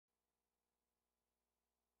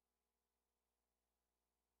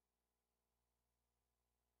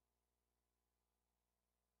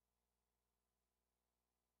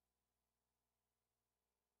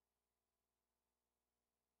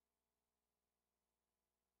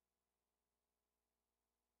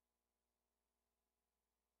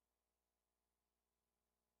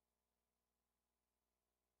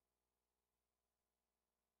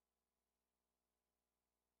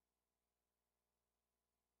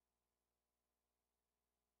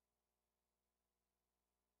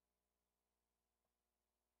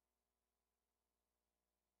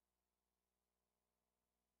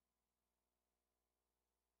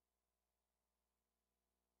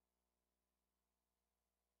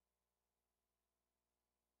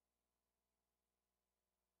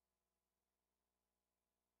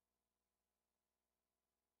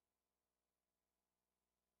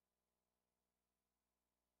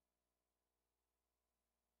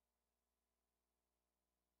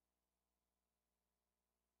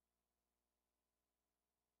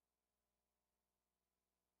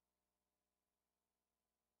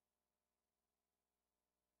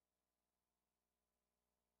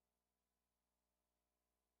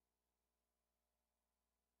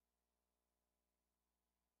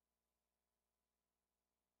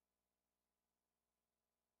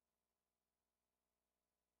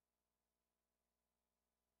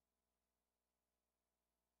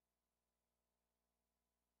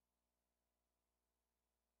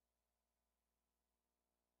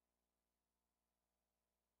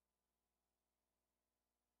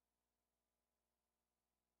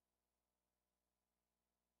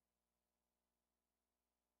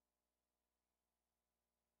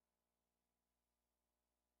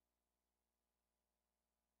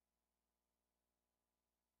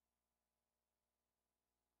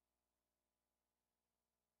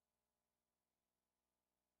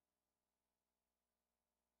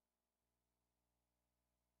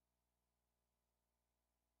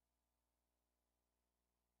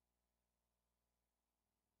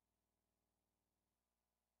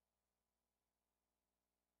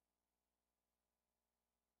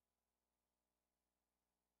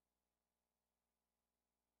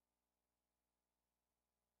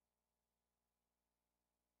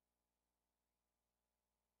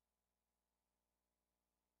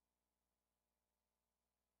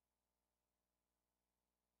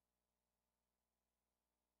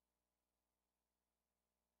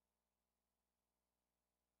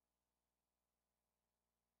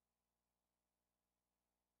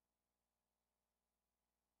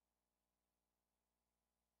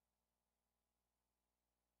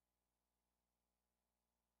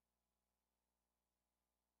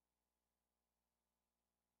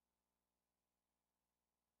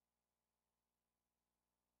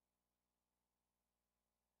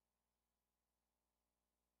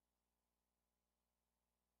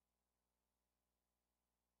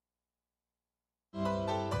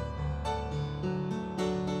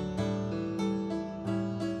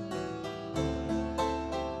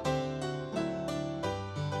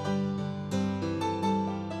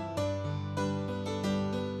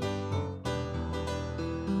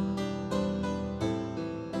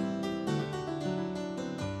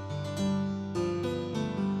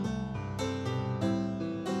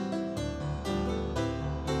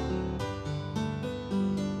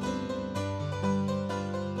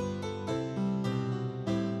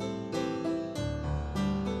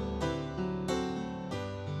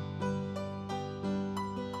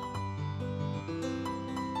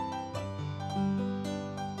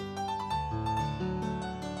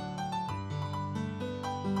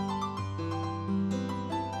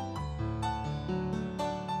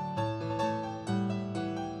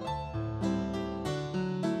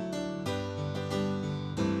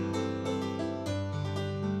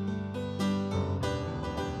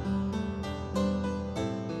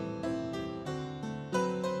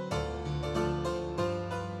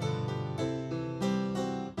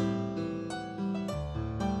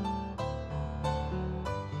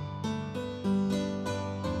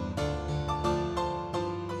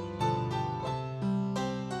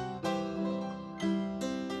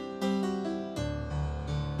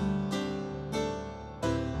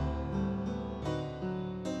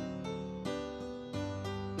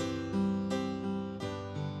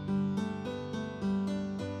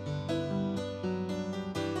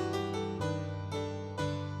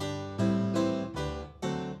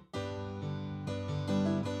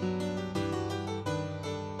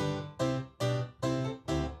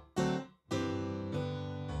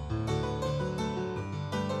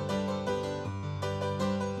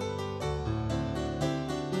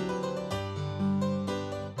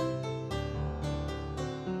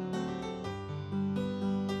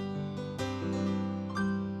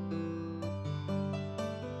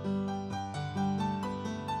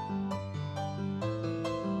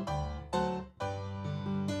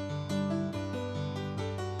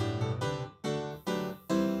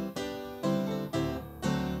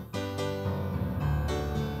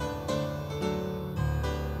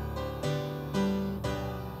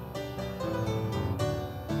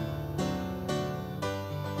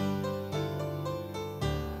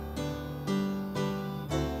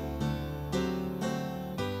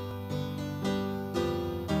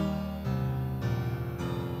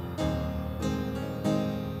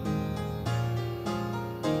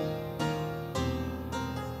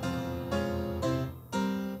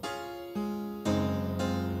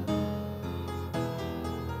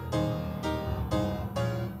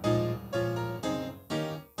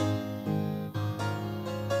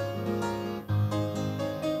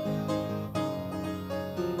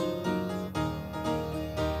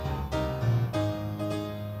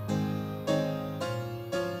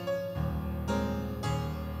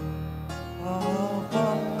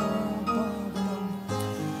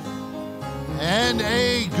And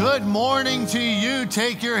a good morning to you.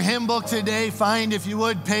 Take your hymn book today. Find, if you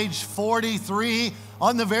would, page 43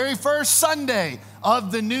 on the very first Sunday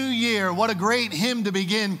of the new year. What a great hymn to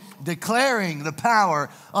begin declaring the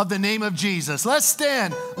power of the name of Jesus. Let's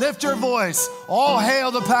stand, lift your voice. All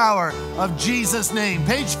hail the power of Jesus' name.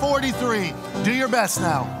 Page 43. Do your best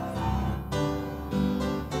now.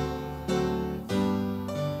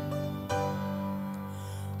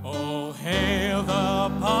 Oh, hail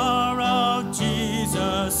the power of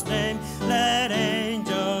Jesus' name. Let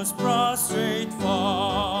angels prostrate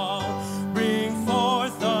fall. Bring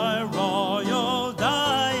forth thy royal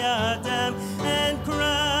diadem and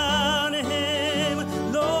crown him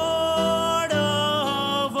Lord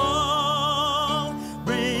of all.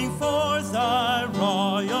 Bring forth thy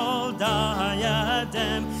royal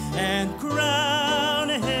diadem and crown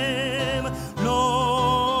him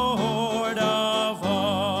Lord of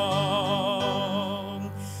all.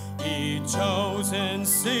 He chosen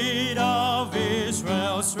seed of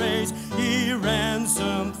Israel's race, he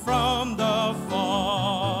ransomed from the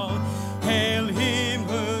fall. Hail him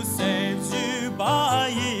who saves you by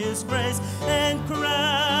his grace and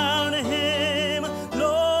crown him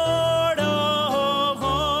Lord of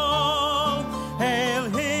all. Hail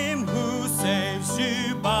him who saves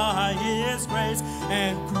you by his grace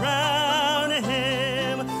and crown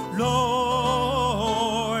him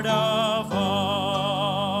Lord of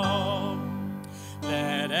all.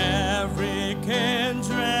 Let every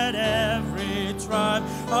kindred, every tribe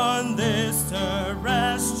on this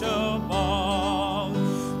terrestrial ball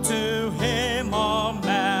to him all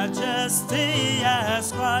majesty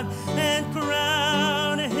ascribe and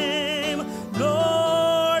crown him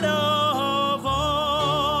Lord of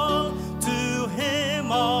all. To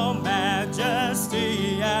him all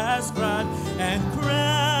majesty ascribe and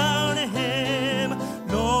crown him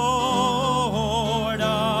Lord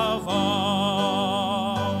of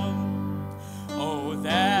all. Oh,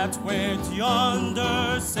 that with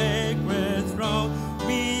yonder sacred throne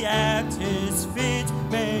we at his feet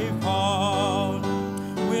may fall.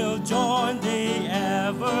 We'll join the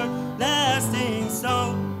everlasting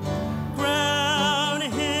song. Crown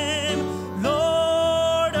him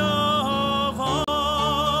Lord of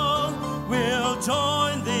all. We'll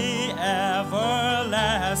join the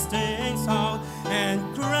everlasting song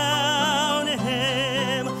and crown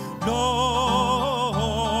him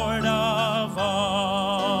Lord of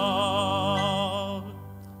all.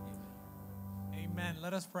 Amen.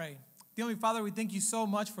 Let us pray. Dear Heavenly Father, we thank you so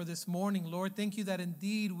much for this morning, Lord. Thank you that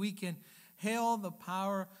indeed we can hail the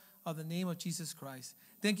power of the name of Jesus Christ.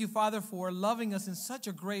 Thank you, Father, for loving us in such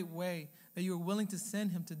a great way that you were willing to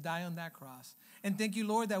send him to die on that cross. And thank you,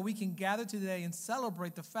 Lord, that we can gather today and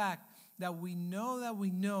celebrate the fact that we know that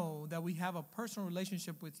we have a personal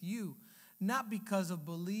relationship with you, not because of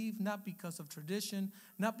belief, not because of tradition,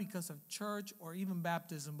 not because of church or even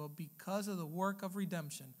baptism, but because of the work of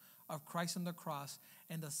redemption of Christ on the cross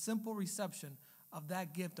and the simple reception of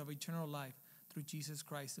that gift of eternal life through Jesus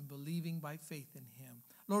Christ and believing by faith in him.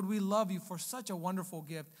 Lord, we love you for such a wonderful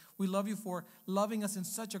gift. We love you for loving us in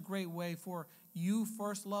such a great way, for you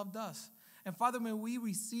first loved us. And Father, may we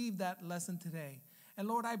receive that lesson today. And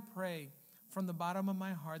Lord, I pray from the bottom of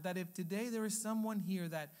my heart that if today there is someone here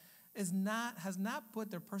that has not put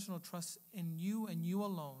their personal trust in you and you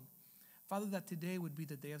alone, Father, that today would be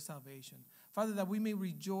the day of salvation. Father, that we may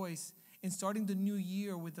rejoice in starting the new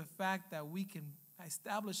year with the fact that we can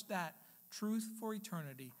establish that truth for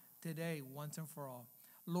eternity today, once and for all.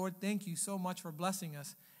 Lord, thank you so much for blessing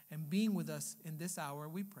us and being with us in this hour,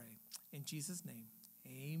 we pray. In Jesus' name,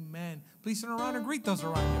 amen. Please turn around and greet those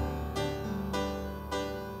around you.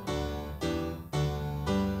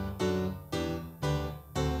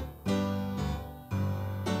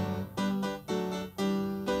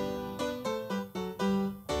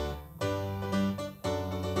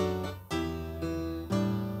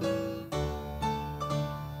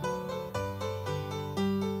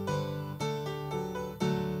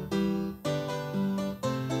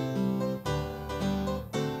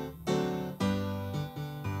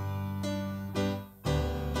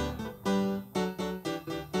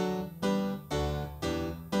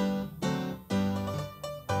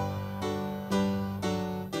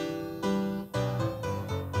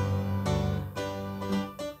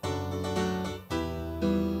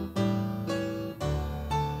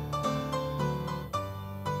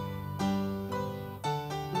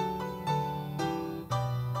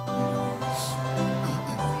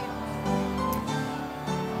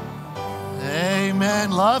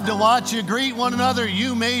 Amen. Love to watch you greet one another.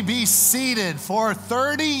 You may be seated. For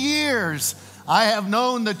 30 years, I have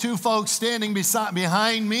known the two folks standing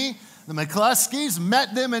behind me. The McCluskeys,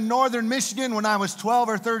 met them in northern Michigan when I was 12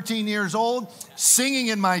 or 13 years old, singing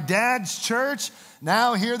in my dad's church.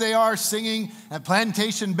 Now here they are singing at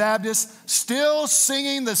Plantation Baptist, still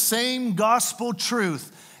singing the same gospel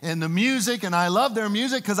truth in the music. And I love their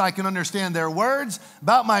music because I can understand their words.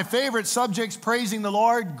 About my favorite subjects, praising the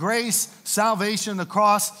Lord, grace, salvation, the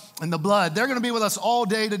cross, and the blood. They're going to be with us all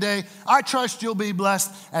day today. I trust you'll be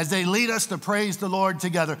blessed as they lead us to praise the Lord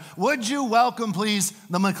together. Would you welcome, please,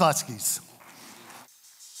 the McCluskeys?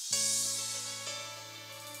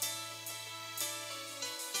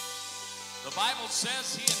 The Bible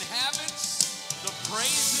says he inhabits the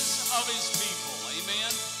praises of his people.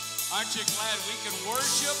 Amen. Aren't you glad we can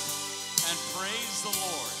worship and praise the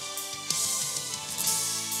Lord?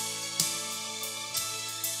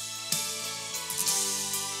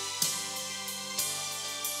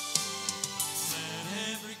 Let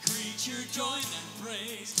every creature join and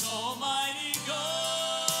praise Almighty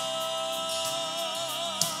God.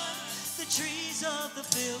 The trees of the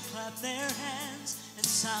field clap their hands and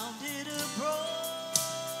sounded abroad,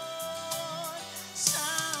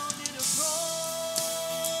 sounded abroad.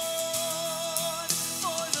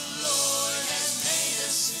 For the Lord has made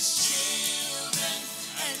us his children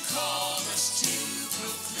and called us to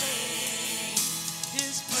proclaim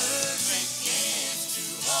his perfect gift to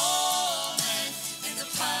all men in the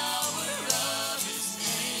power of his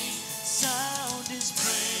name. Sound his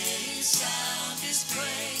praise, sound his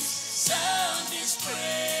praise, sound his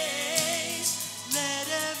praise. Let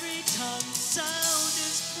every tongue sound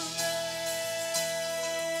his praise.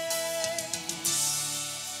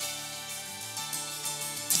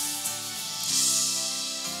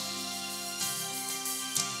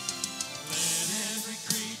 Let every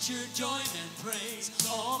creature join and praise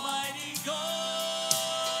Almighty God.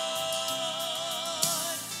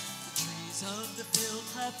 The trees of the field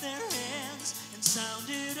clap their hands and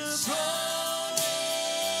sounded abroad,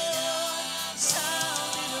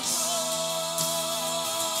 sounded abroad.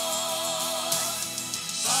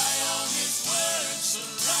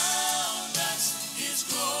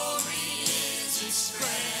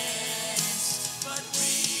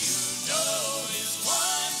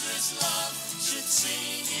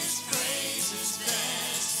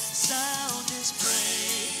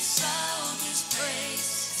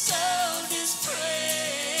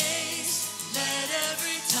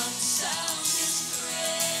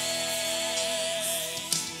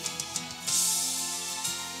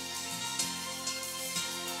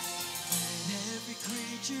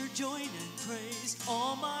 Join and praise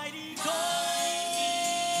Almighty God.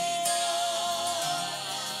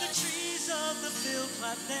 The trees of the field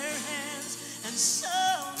clap their hands and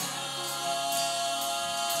sounded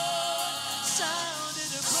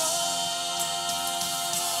abroad.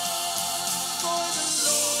 For the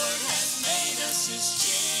Lord has made us his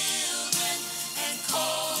children and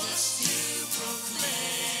called us to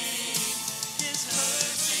proclaim his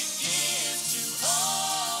perfect gift to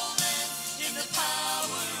all men in the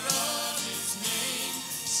power of his name.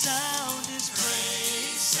 Sound his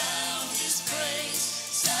praise, sound his praise,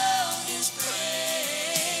 sound his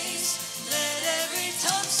praise. Let every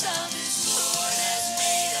tongue sound his Lord has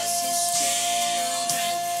made us his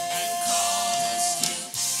children and called us to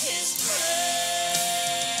his praise.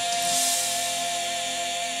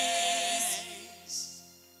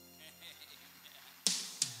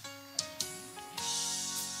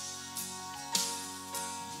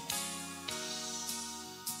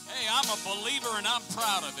 Hey, I'm a believer and I'm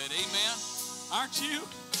proud of it. Amen. Aren't you?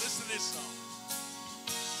 Listen to this song.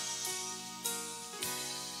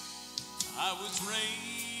 I was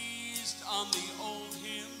raised on the old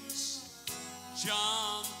hymns,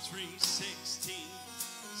 John 3:16,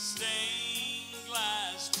 stained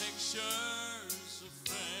glass pictures of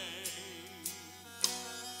faith,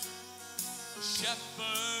 a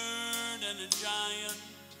shepherd and a giant,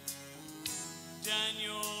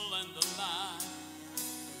 Daniel and the lion,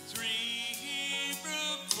 3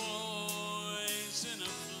 Hebrew boys in a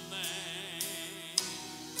flame,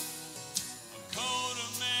 a coat of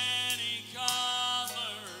many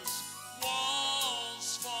colors, walls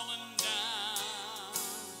falling down,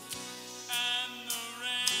 and the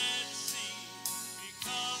Red Sea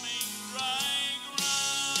becoming dry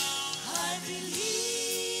ground. I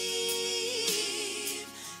believe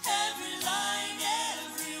every line,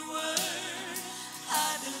 every word.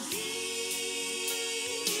 I believe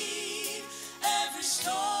every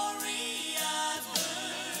story I've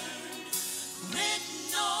heard.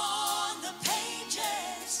 Written on the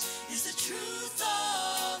pages is the truth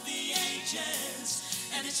of the ages,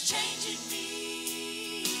 and it's changing me.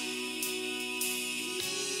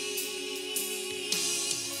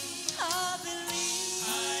 I believe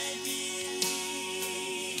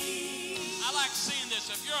like seeing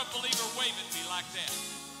this. If you're a believer, wave at me like that.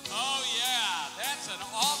 Oh, yeah, that's an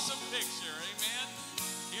awesome picture. Amen.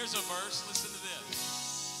 Here's a verse. Listen to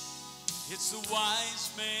this. It's the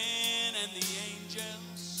wise men and the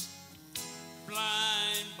angels,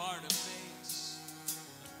 blind Bartimaeus,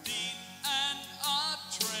 feet and a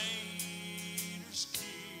trainer's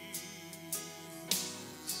keys,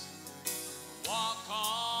 walk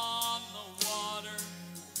on the water,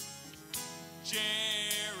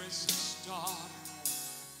 Jairus' daughter,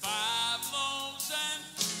 5 loaves and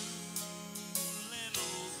 2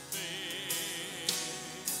 little fish,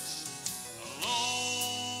 a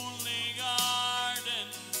lonely garden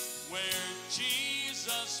where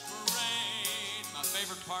Jesus prayed. My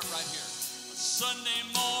favorite part right here. A Sunday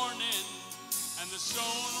morning and the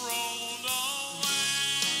stone rolled away.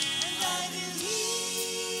 And I believe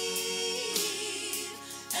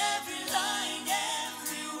every line,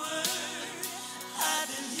 every word. I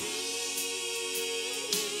believe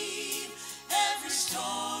every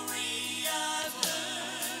story I've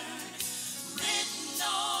heard. Written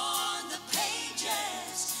on the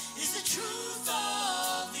pages is the truth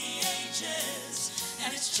of the ages,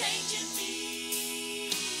 and it's changing me.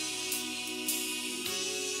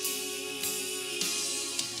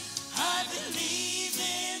 I believe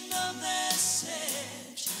in the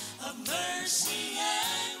message of mercy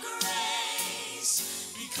and grace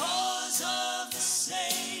because of the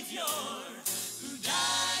Savior who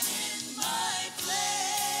died in my place.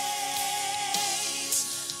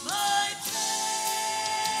 My place.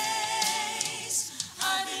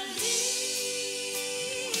 I believe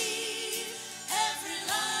every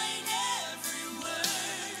line, every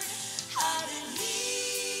word. I believe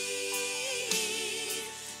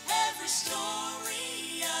every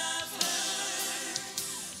story I've heard.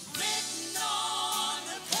 Written on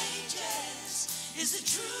the pages is the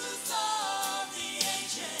truth of the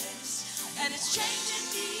ages, and it's changing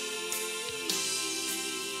me.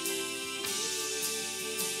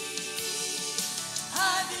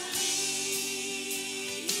 I believe.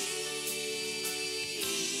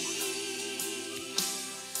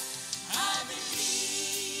 I believe.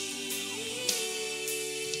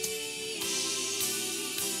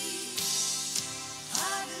 I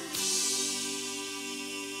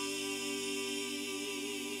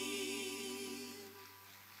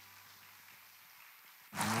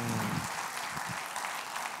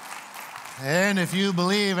And if you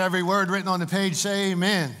believe every word written on the page, say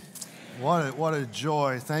amen. What a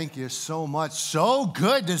joy. Thank you so much. So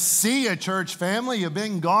good to see you, church family. You've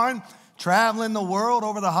been gone, traveling the world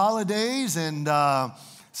over the holidays, and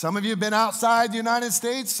some of you have been outside the United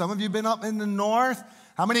States. Some of you have been up in the north.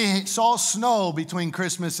 How many saw snow between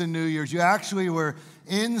Christmas and New Year's? You actually were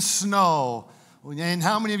in snow. And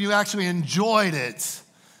how many of you actually enjoyed it?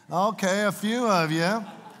 Okay, a few of you.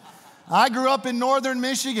 I grew up in northern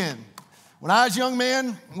Michigan. When I was a young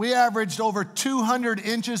man, we averaged over 200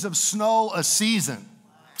 inches of snow a season.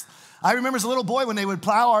 I remember as a little boy when they would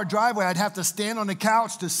plow our driveway, I'd have to stand on the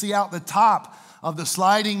couch to see out the top of the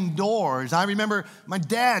sliding doors. I remember my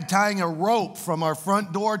dad tying a rope from our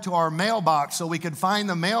front door to our mailbox so we could find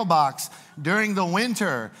the mailbox during the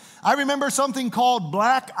winter. I remember something called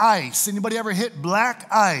black ice. Anybody ever hit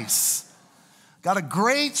black ice? Got a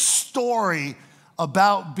great story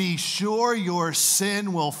about be sure your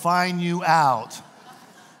sin will find you out.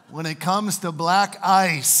 When it comes to black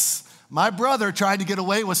ice, my brother tried to get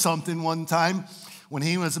away with something one time when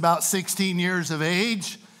he was about 16 years of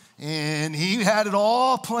age, and he had it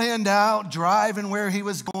all planned out, driving where he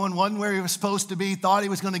was going, wasn't where he was supposed to be, thought he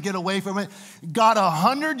was going to get away from it, got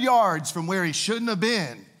 100 yards from where he shouldn't have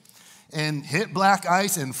been, and hit black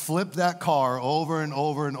ice and flipped that car over and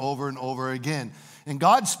over and over and over again. And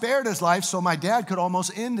God spared his life, so my dad could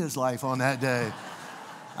almost end his life on that day.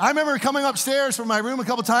 I remember coming upstairs from my room a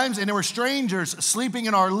couple times, and there were strangers sleeping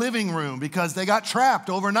in our living room because they got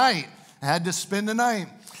trapped overnight. I had to spend the night.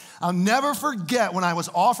 I'll never forget when I was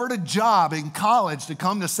offered a job in college to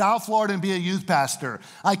come to South Florida and be a youth pastor.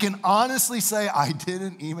 I can honestly say I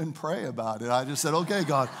didn't even pray about it. I just said, okay,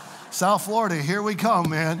 God, South Florida, here we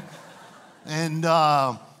come, man. And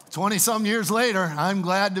 20-some years later, I'm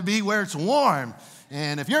glad to be where it's warm.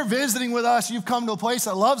 And if you're visiting with us, you've come to a place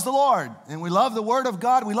that loves the Lord, and we love the Word of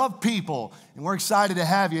God, we love people, and we're excited to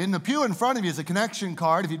have you. In the pew in front of you is a connection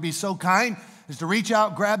card. If you'd be so kind as to reach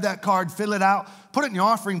out, grab that card, fill it out, put it in the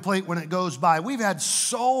offering plate when it goes by. We've had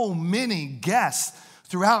so many guests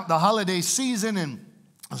throughout the holiday season, and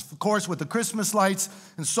of course, with the Christmas lights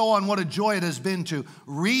and so on, what a joy it has been to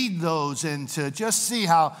read those and to just see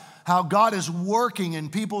how how God is working in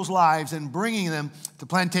people's lives and bringing them to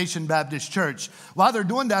Plantation Baptist Church. While they're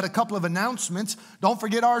doing that, a couple of announcements. Don't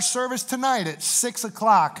forget our service tonight at 6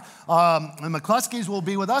 o'clock. The McCluskeys will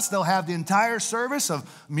be with us. They'll have the entire service of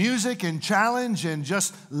music and challenge and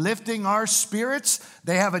just lifting our spirits.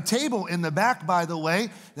 They have a table in the back, by the way,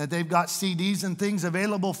 that they've got CDs and things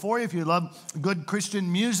available for you. If you love good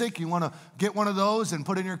Christian music, you want to get one of those and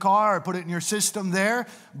put it in your car or put it in your system there.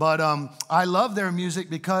 But I love their music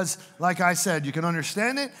because, like I said, you can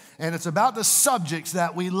understand it, and it's about the subjects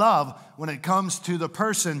that we love when it comes to the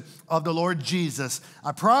person of the Lord Jesus.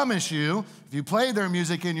 I promise you, if you play their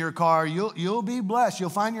music in your car, you'll be blessed. You'll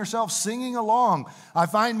find yourself singing along. I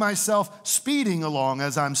find myself speeding along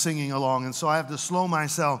as I'm singing along, and so I have to slow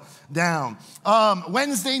myself down.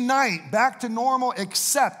 Wednesday night, back to normal,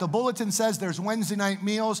 except the bulletin says there's Wednesday night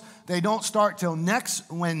meals. They don't start till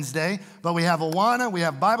next Wednesday, but we have Awana, we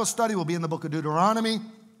have Bible study. We'll be in the book of Deuteronomy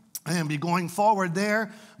and be going forward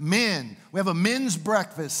there. Men, we have a men's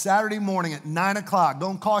breakfast Saturday morning at 9 o'clock.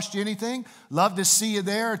 Don't cost you anything. Love to see you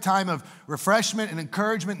there. A time of refreshment and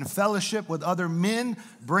encouragement and fellowship with other men.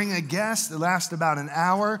 Bring a guest. It lasts about an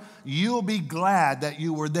hour. You'll be glad that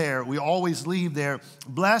you were there. We always leave there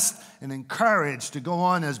blessed and encouraged to go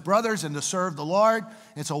on as brothers and to serve the Lord.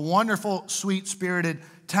 It's a wonderful, sweet-spirited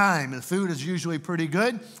time. The food is usually pretty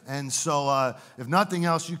good, and so if nothing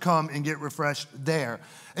else, you come and get refreshed there.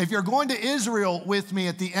 If you're going to Israel with me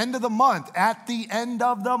at the end of the month, we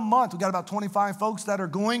got about 25 folks that are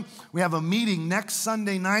going. We have a meeting next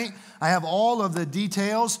Sunday night. I have all of the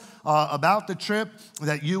details about the trip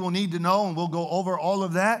that you will need to know, and we'll go over all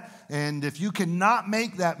of that. And if you cannot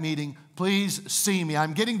make that meeting, please see me.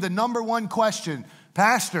 I'm getting the number one question.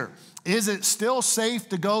 Pastor, is it still safe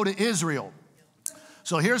to go to Israel?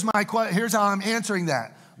 So here's how I'm answering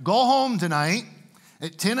that. Go home tonight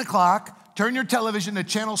at 10 o'clock. Turn your television to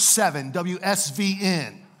channel 7,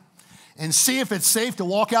 WSVN, and see if it's safe to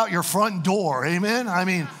walk out your front door. Amen? I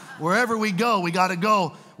mean, wherever we go, we got to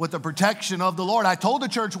go with the protection of the Lord. I told the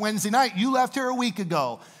church Wednesday night, you left here a week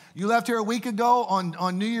ago. You left here a week ago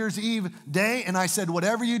on New Year's Eve day, and I said,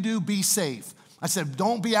 whatever you do, be safe. I said,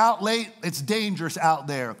 don't be out late. It's dangerous out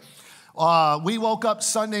there. We woke up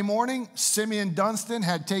Sunday morning. Simeon Dunstan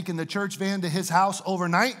had taken the church van to his house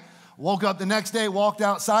overnight. Woke up the next day, walked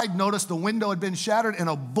outside, noticed the window had been shattered and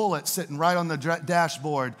a bullet sitting right on the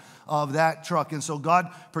dashboard of that truck. And so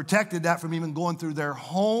God protected that from even going through their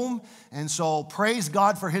home. And so praise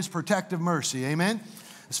God for his protective mercy. Amen.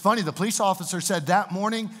 It's funny, the police officer said that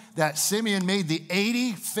morning that Simeon made the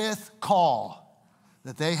 85th call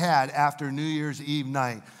that they had after New Year's Eve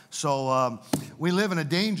night. So we live in a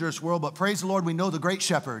dangerous world, but praise the Lord, we know the great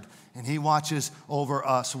shepherd, and he watches over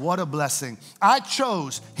us. What a blessing. I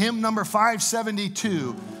chose hymn number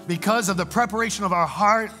 572 because of the preparation of our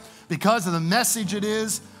heart, because of the message it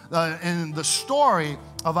is, and the story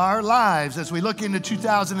of our lives as we look into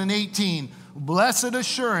 2018. Blessed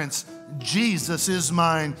assurance, Jesus is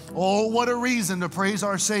mine. Oh, what a reason to praise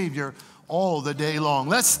our Savior all the day long.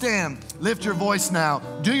 Let's stand. Lift your voice now.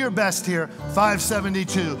 Do your best here.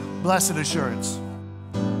 572, Blessed Assurance.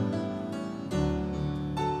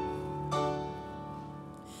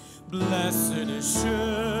 Blessed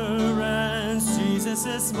assurance, Jesus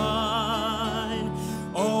is mine.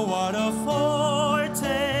 Oh, what a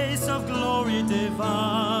foretaste of glory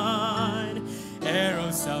divine. Heir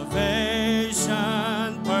of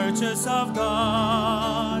salvation, purchase of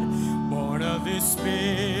God, born of his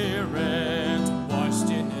Spirit, washed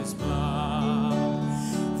in his blood.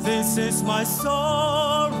 This is my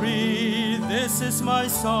story, this is my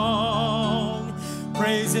song,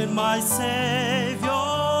 praising my Savior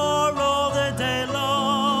all the day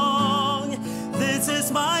long. This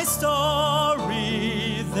is my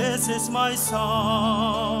story, this is my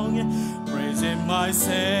song, praising my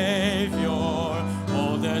Savior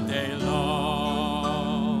all the day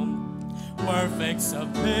long. Perfect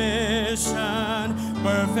submission,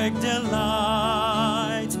 perfect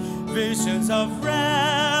delight, visions of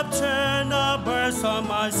rapture now burst on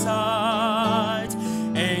my sight.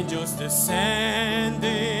 Angels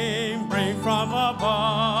descending, bring from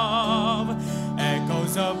above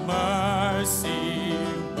echoes of mercy,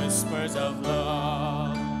 whispers of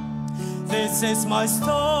love. This is my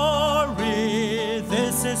story,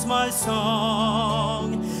 this is my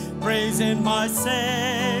song, praising my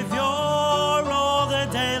Savior all the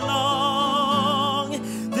day long.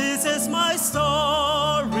 This is my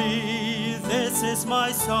story, this is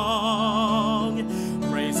my song,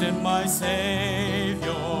 praising my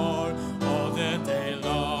Savior all the day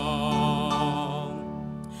long.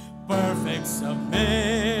 Perfect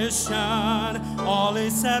submission, all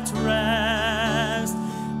is at rest.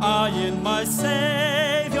 I in my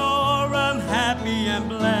Savior am happy and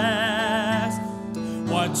blessed,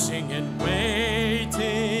 watching and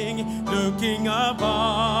waiting, looking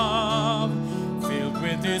above, filled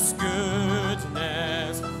with His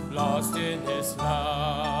goodness, lost in His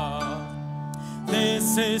love.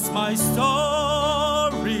 This is my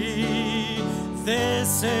story,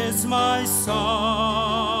 this is my song,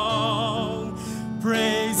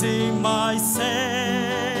 praising my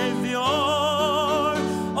Savior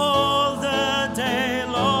all the day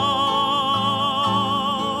long.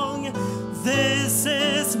 This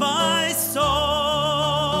is my story,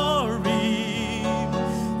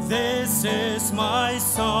 this is my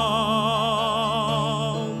song,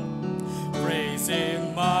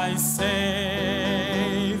 praising my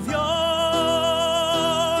Savior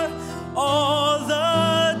all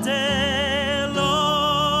the day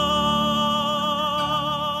long.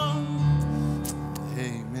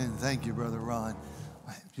 Amen. Thank you, Brother Ron.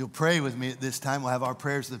 If you'll pray with me at this time, we'll have our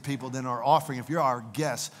prayers to the people, then our offering. If you're our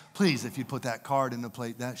guest, please, if you put that card in the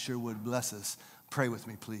plate, that sure would bless us. Pray with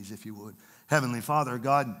me, please, if you would. Heavenly Father,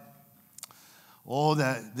 God, oh,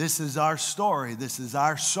 that this is our story, this is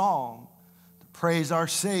our song, to praise our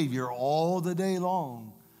Savior all the day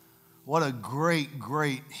long. What a great,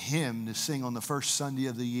 great hymn to sing on the first Sunday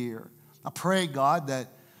of the year. I pray, God, that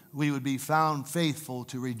we would be found faithful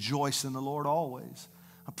to rejoice in the Lord always.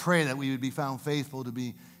 I pray that we would be found faithful to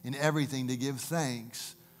be in everything to give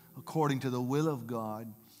thanks according to the will of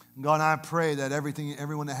God. God, I pray that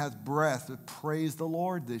everyone that has breath would praise the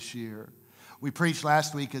Lord this year. We preached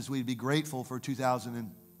last week as we'd be grateful for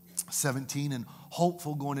 2017 and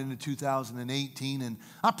hopeful going into 2018. And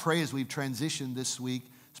I pray as we've transitioned this week,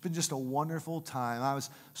 it's been just a wonderful time. I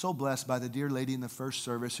was so blessed by the dear lady in the first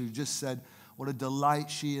service who just said what a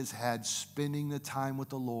delight she has had spending the time with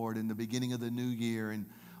the Lord in the beginning of the new year, and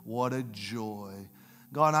what a joy.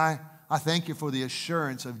 God, I thank you for the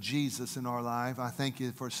assurance of Jesus in our life. I thank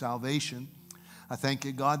you for salvation. I thank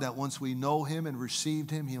you, God, that once we know Him and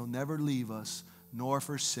received Him, He'll never leave us nor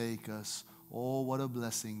forsake us. Oh, what a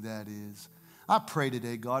blessing that is. I pray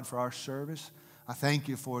today, God, for our service. I thank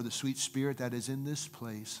you for the sweet spirit that is in this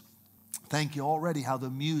place. Thank you already how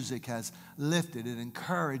the music has lifted and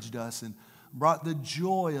encouraged us and brought the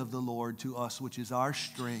joy of the Lord to us, which is our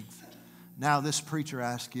strength. Now this preacher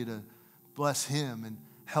asks you to bless him and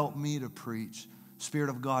help me to preach. Spirit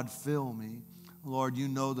of God, fill me. Lord, you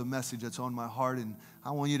know the message that's on my heart, and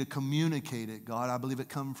I want you to communicate it, God. I believe it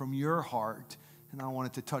comes from your heart, and I want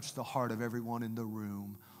it to touch the heart of everyone in the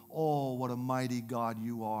room. Oh, what a mighty God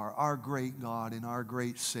you are, our great God and our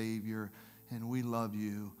great Savior, and we love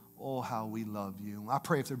you. Oh, how we love you. I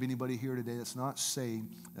pray if there be anybody here today that's not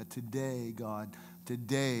saved, that today, God,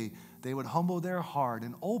 today they would humble their heart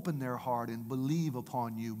and open their heart and believe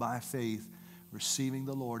upon you by faith, receiving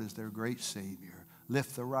the Lord as their great Savior.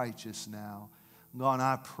 Lift the righteous now. God,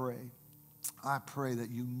 I pray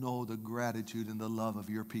that you know the gratitude and the love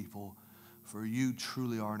of your people, for you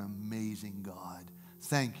truly are an amazing God.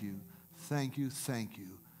 Thank you, thank you, thank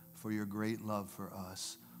you for your great love for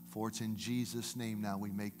us. For it's in Jesus' name now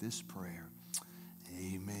we make this prayer.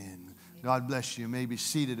 Amen. God bless you. You may be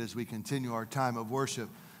seated as we continue our time of worship.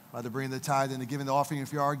 By the bringing the tithe and the giving the offering,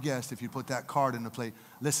 if you're our guest, if you put that card in the plate,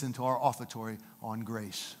 listen to our offertory on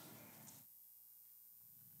grace.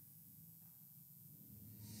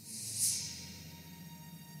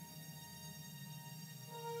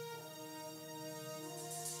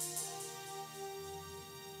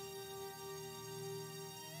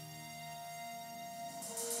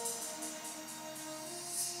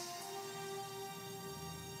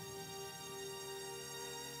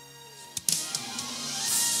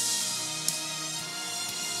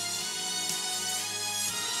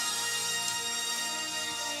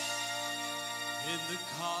 In the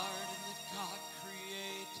garden that God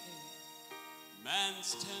created,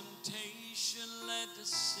 man's temptation led to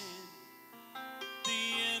sin. The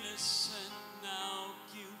innocent, now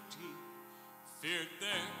guilty, feared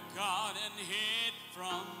their God and hid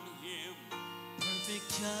from Him.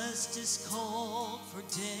 Perfect justice called for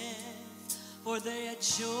death, for they had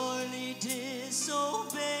surely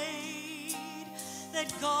disobeyed,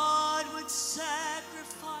 that God would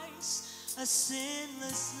sacrifice a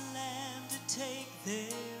sinless lamb to take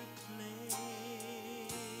their place.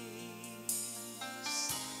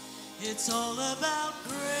 It's all about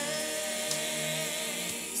grace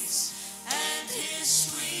and His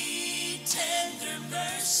sweet tender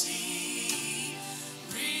mercy,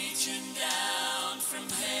 reaching down from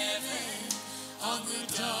heaven on the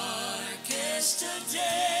darkest of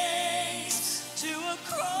days to a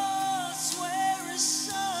cross where a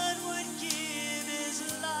son would give his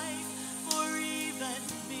life for even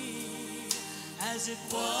me. as it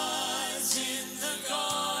was in the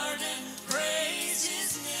garden. Praise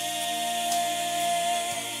his name.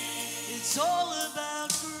 It's all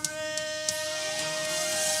about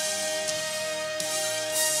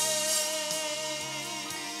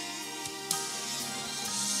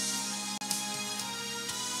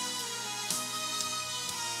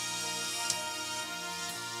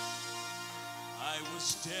I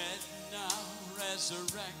was dead, now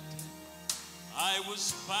resurrected. I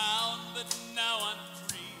was bound, but now I'm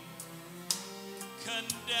free.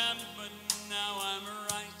 Condemned, but now I'm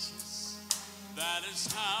righteous. That is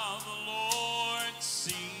how the Lord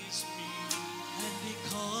sees me. And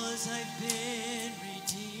because I've been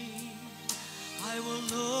redeemed, I will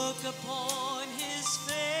look upon his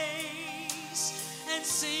face and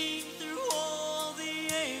sing through all the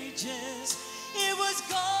ages. It was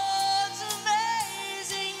God's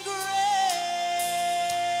amazing grace.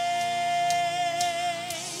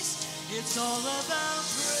 It's all about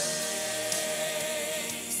grace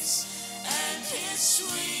and his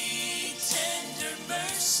sweet tender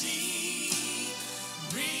mercy,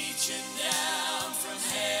 reaching down from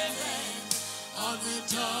heaven on the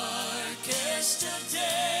darkest of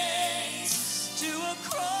days to a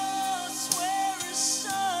cross where a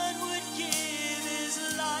son would give his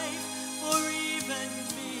life for even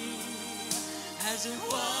me, as it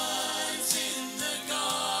was in the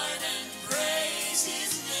garden. Praise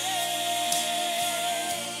his name.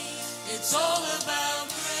 It's all about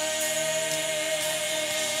grace.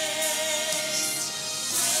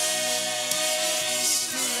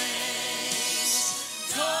 Grace, grace,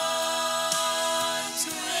 God's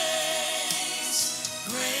grace,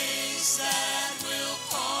 grace that will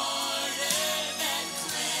pardon and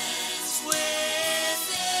cleanse within.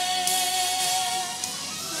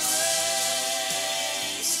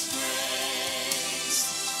 Grace, grace,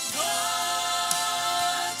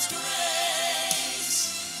 God's grace,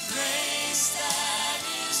 grace that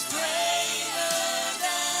is greater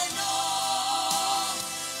than all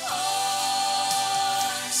our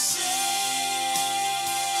sin.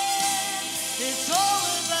 It's all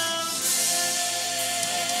about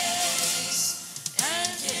grace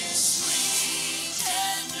and his sweet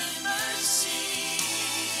tender mercy,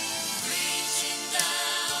 reaching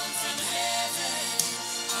down from heaven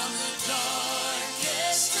on the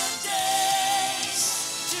darkest of days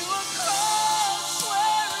to a cross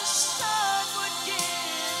where a son would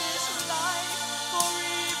give his life for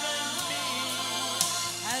even me,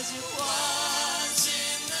 as it was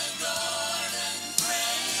in the garden.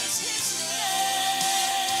 Praise his name.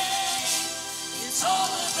 It's all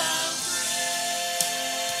about grace,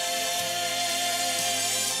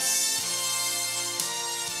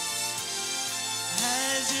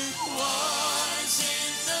 as it was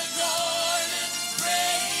in the garden.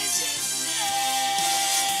 Praise his name.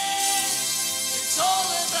 It's all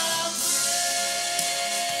about grace.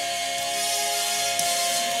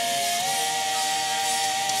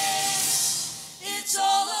 It's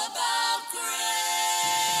all about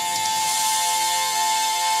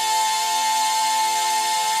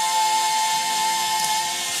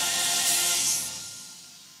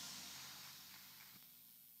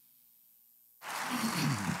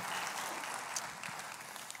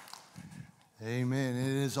Amen.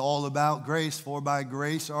 It is all about grace, for by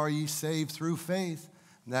grace are ye saved through faith,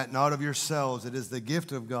 that not of yourselves. It is the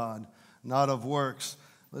gift of God, not of works,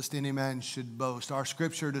 lest any man should boast. Our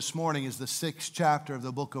scripture this morning is the 6th chapter of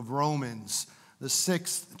the book of Romans. The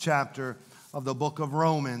 6th chapter of the book of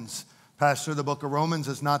Romans. Pastor, the book of Romans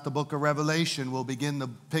is not the book of Revelation. We'll begin to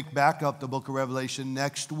pick back up the book of Revelation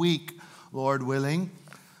next week, Lord willing.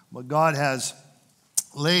 But God has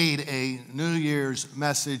laid a New Year's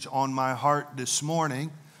message on my heart this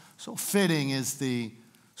morning. So fitting is the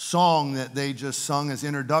song that they just sung as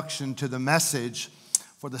introduction to the message.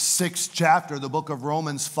 For the 6th chapter, the book of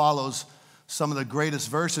Romans follows some of the greatest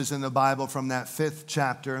verses in the Bible from that 5th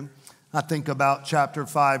chapter. I think about chapter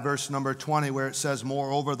 5, verse number 20, where it says,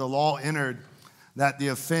 moreover, the law entered that the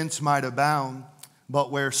offense might abound,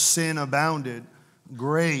 but where sin abounded,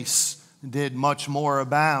 grace did much more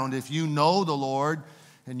abound. If you know the Lord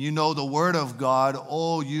and you know the Word of God,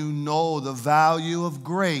 oh, you know the value of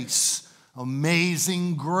grace,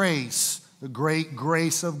 amazing grace, the great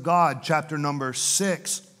grace of God. Chapter number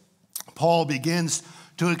 6, Paul begins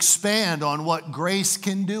to expand on what grace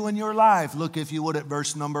can do in your life. Look, if you would, at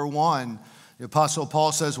verse number 1. The Apostle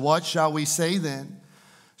Paul says, what shall we say then?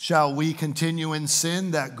 Shall we continue in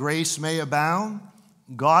sin that grace may abound?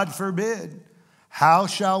 God forbid. How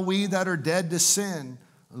shall we that are dead to sin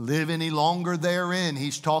live any longer therein?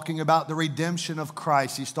 He's talking about the redemption of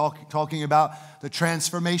Christ. He's talking about the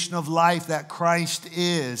transformation of life that Christ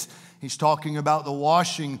is. He's talking about the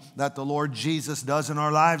washing that the Lord Jesus does in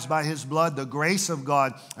our lives by his blood, the grace of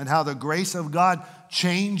God, and how the grace of God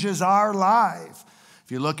changes our life.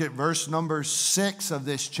 If you look at verse number 6 of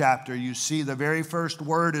this chapter, you see the very first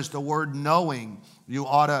word is the word knowing. You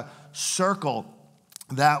ought to circle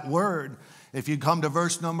that word. If you come to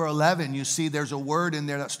verse number 11, you see there's a word in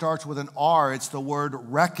there that starts with an R. It's the word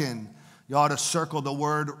reckon. You ought to circle the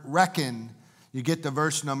word reckon. You get to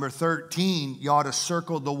verse number 13, you ought to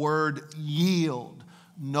circle the word yield.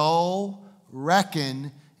 Know,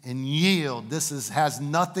 reckon, and yield. This has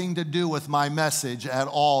nothing to do with my message at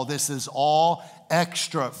all. This is all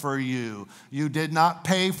extra for you. You did not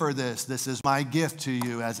pay for this. This is my gift to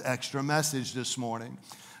you as extra message this morning.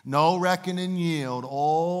 Know, reckon, and yield.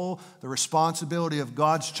 Oh, the responsibility of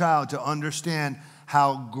God's child to understand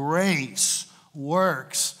how grace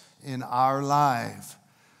works in our life.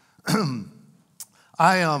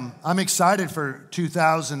 I'm excited for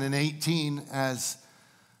 2018 as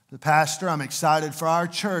the pastor. I'm excited for our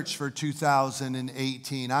church for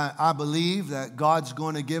 2018. I believe that God's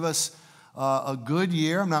going to give us a good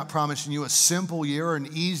year. I'm not promising you a simple year or an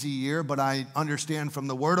easy year, but I understand from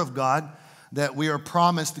the Word of God that we are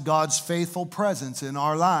promised God's faithful presence in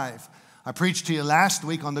our life. I preached to you last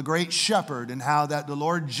week on the great shepherd and how that the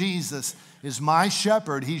Lord Jesus is my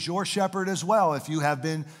shepherd. He's your shepherd as well if you have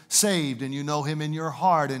been saved and you know him in your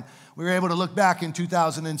heart. And we were able to look back in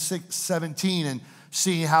 2017 and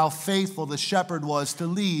see how faithful the shepherd was to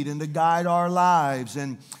lead and to guide our lives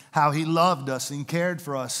and how he loved us and cared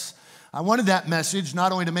for us. I wanted that message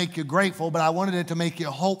not only to make you grateful, but I wanted it to make you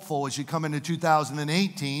hopeful as you come into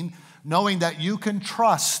 2018, knowing that you can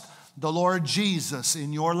trust the Lord Jesus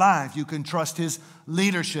in your life. You can trust his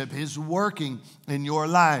leadership, his working in your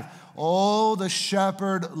life. Oh, the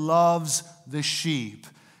shepherd loves the sheep.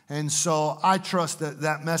 And so I trust that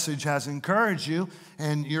that message has encouraged you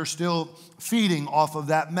and you're still feeding off of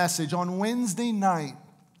that message. On Wednesday night,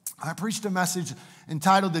 I preached a message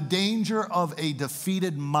entitled The Danger of a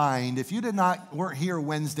Defeated Mind. If you weren't here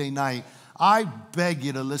Wednesday night, I beg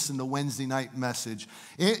you to listen to Wednesday night message.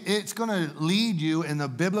 It's going to lead you in the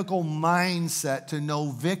biblical mindset to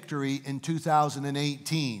know victory in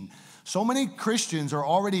 2018. So many Christians are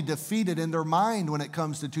already defeated in their mind when it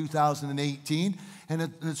comes to 2018, and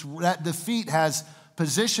that defeat has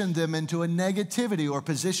positioned them into a negativity or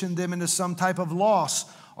positioned them into some type of loss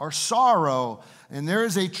or sorrow. And there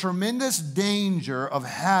is a tremendous danger of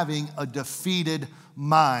having a defeated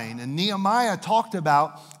mind. And Nehemiah talked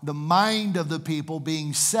about the mind of the people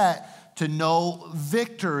being set to know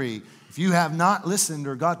victory. If you have not listened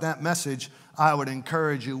or got that message, I would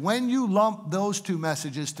encourage you. When you lump those two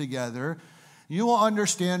messages together, you will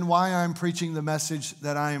understand why I'm preaching the message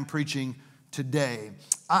that I am preaching today.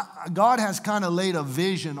 God has kind of laid a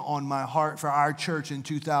vision on my heart for our church in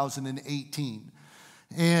 2018.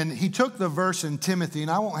 And he took the verse in Timothy,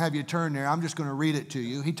 and I won't have you turn there. I'm just going to read it to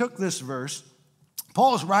you. He took this verse.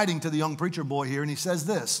 Paul is writing to the young preacher boy here, and he says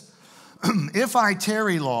this, If I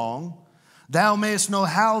tarry long, thou mayest know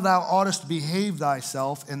how thou oughtest to behave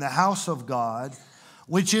thyself in the house of God,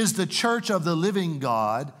 which is the church of the living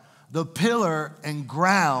God, the pillar and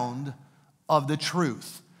ground of the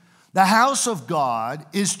truth. The house of God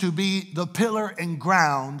is to be the pillar and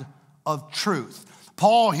ground of truth.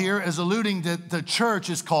 Paul here is alluding that the church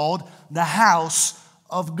is called the house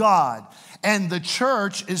of God. And the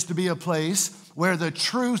church is to be a place where the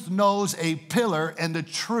truth knows a pillar and the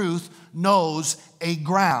truth knows a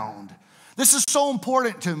ground. This is so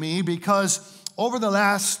important to me because over the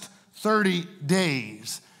last 30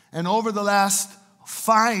 days and over the last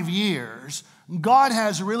 5 years, God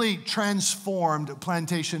has really transformed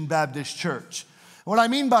Plantation Baptist Church. What I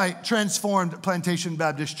mean by transformed Plantation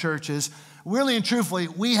Baptist Church is, really and truthfully,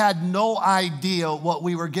 we had no idea what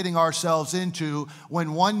we were getting ourselves into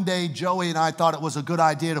when one day Joey and I thought it was a good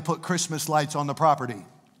idea to put Christmas lights on the property.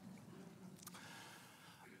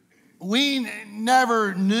 We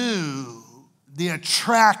never knew the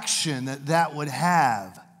attraction that would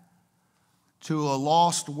have to a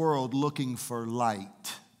lost world looking for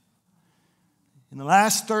light. In the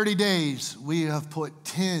last 30 days, we have put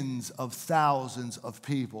tens of thousands of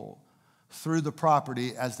people through the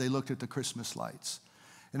property as they looked at the Christmas lights.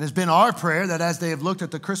 And it's been our prayer that as they have looked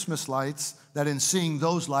at the Christmas lights, that in seeing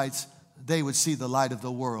those lights, they would see the light of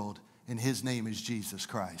the world, and his name is Jesus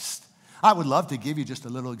Christ. I would love to give you just a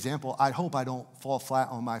little example. I hope I don't fall flat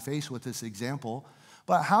on my face with this example,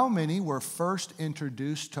 but how many were first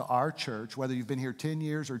introduced to our church, whether you've been here 10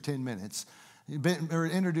 years or 10 minutes, were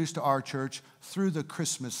introduced to our church through the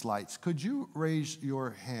Christmas lights? Could you raise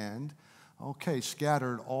your hand? Okay,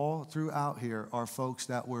 scattered all throughout here are folks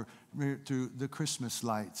that were through the Christmas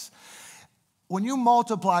lights. When you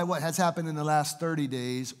multiply what has happened in the last 30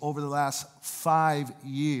 days over the last 5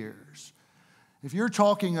 years, if you're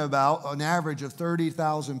talking about an average of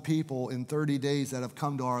 30,000 people in 30 days that have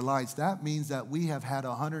come to our lights, that means that we have had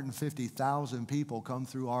 150,000 people come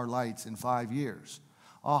through our lights in 5 years.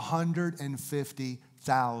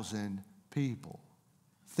 150,000 people.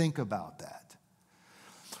 Think about that.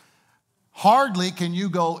 Hardly can you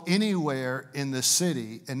go anywhere in the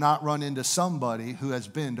city and not run into somebody who has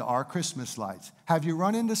been to our Christmas lights. Have you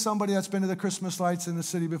run into somebody that's been to the Christmas lights in the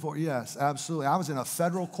city before? Yes, absolutely. I was in a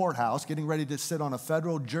federal courthouse getting ready to sit on a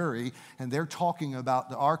federal jury, and they're talking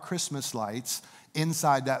about our Christmas lights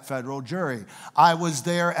inside that federal jury. I was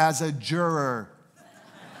there as a juror.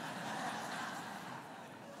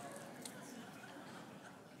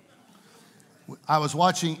 I was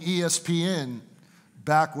watching ESPN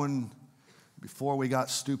back before we got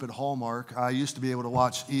stupid Hallmark. I used to be able to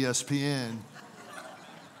watch ESPN.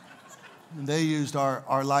 And they used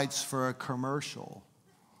our lights for a commercial.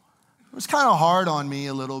 It was kind of hard on me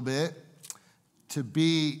a little bit to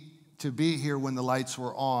be here when the lights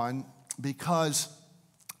were on, because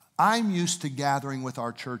I'm used to gathering with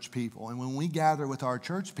our church people. And when we gather with our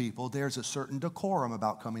church people, there's a certain decorum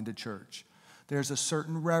about coming to church. There's a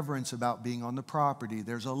certain reverence about being on the property.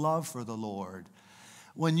 There's a love for the Lord.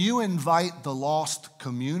 When you invite the lost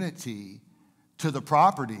community to the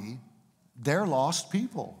property, they're lost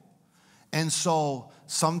people. And so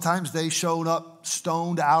sometimes they showed up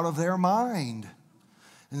stoned out of their mind.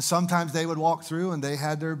 And sometimes they would walk through and they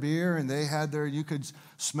had their beer and you could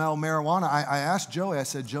smell marijuana. I asked Joey, I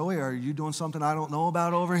said, Joey, are you doing something I don't know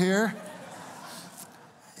about over here?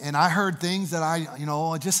 And I heard things that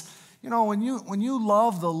when you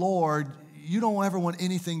love the Lord, you don't ever want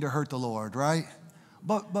anything to hurt the Lord, right?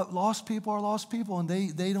 But lost people are lost people, and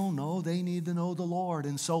they don't know. They need to know the Lord.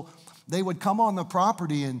 And so they would come on the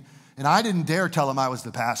property, and I didn't dare tell them I was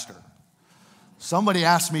the pastor. Somebody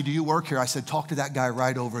asked me, do you work here? I said, talk to that guy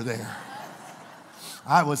right over there.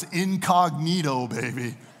 I was incognito,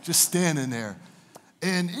 baby, just standing there.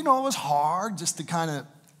 And, it was hard just to kind of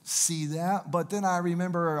see that. But then I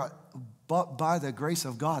remember, but by the grace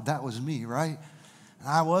of God, that was me, right? And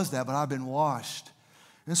I was that, but I've been washed.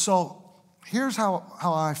 And so here's how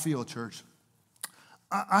I feel, church.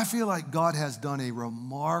 I feel like God has done a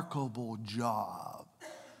remarkable job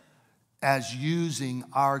as using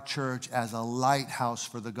our church as a lighthouse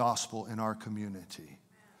for the gospel in our community.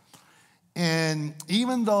 And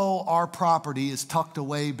even though our property is tucked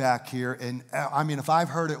away back here, and I mean, if I've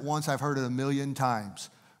heard it once, I've heard it 1,000,000 times.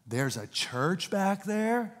 There's a church back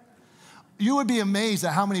there? You would be amazed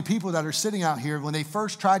at how many people that are sitting out here, when they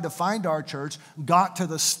first tried to find our church, got to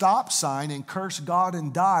the stop sign and cursed God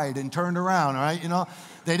and died and turned around, right?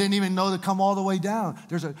 They didn't even know to come all the way down.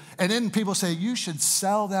 And then people say, you should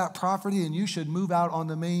sell that property and you should move out on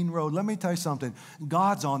the main road. Let me tell you something.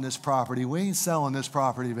 God's on this property. We ain't selling this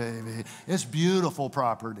property, baby. It's beautiful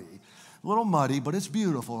property. A little muddy, but it's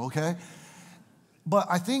beautiful, okay? But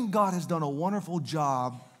I think God has done a wonderful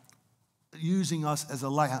job using us as a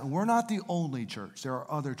lighthouse. We're not the only church. There are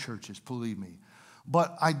other churches, believe me.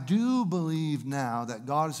 But I do believe now that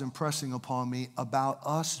God is impressing upon me about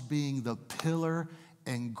us being the pillar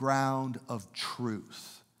and ground of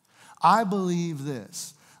truth. I believe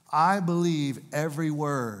this. I believe every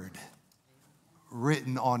word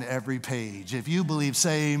written on every page. If you believe,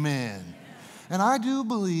 say amen. And I do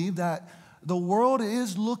believe that the world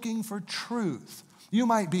is looking for truth. You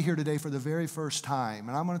might be here today for the very first time,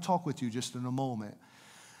 and I'm going to talk with you just in a moment.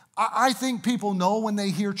 I think people know when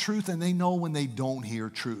they hear truth, and they know when they don't hear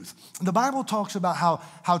truth. The Bible talks about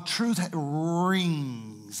how truth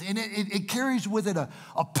rings, and it carries with it a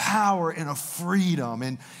power and a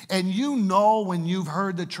freedom. And you know when you've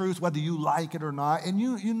heard the truth, whether you like it or not, and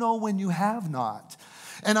you know when you have not.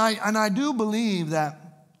 And I do believe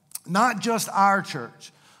that not just our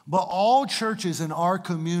church, but all churches in our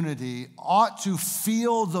community ought to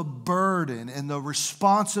feel the burden and the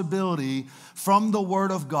responsibility from the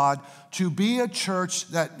Word of God to be a church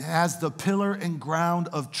that has the pillar and ground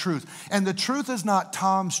of truth. And the truth is not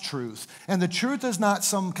Tom's truth. And the truth is not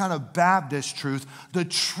some kind of Baptist truth. The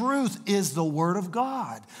truth is the Word of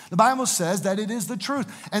God. The Bible says that it is the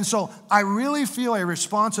truth. And so I really feel a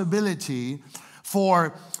responsibility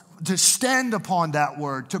to stand upon that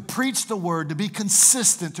word, to preach the word, to be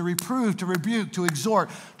consistent, to reprove, to rebuke, to exhort,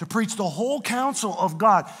 to preach the whole counsel of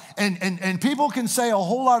God. And people can say a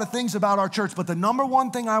whole lot of things about our church, but the number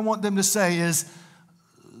one thing I want them to say is,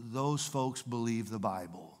 those folks believe the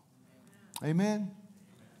Bible. Amen?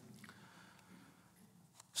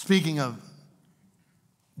 Speaking of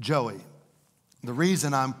Joey. The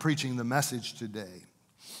reason I'm preaching the message today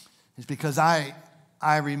is because I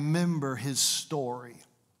remember his story.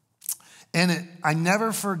 And I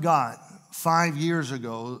never forgot 5 years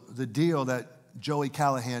ago the deal that Joey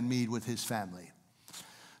Callahan made with his family.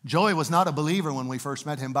 Joey was not a believer when we first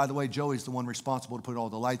met him. By the way, Joey's the one responsible to put all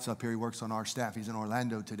the lights up here. He works on our staff. He's in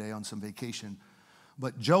Orlando today on some vacation.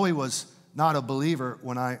 But Joey was not a believer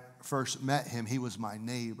when I first met him. He was my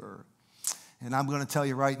neighbor. And I'm going to tell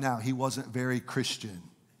you right now, he wasn't very Christian.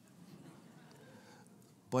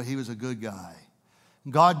 But he was a good guy.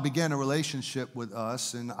 God began a relationship with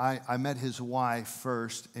us, and I met his wife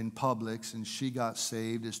first in Publix, and she got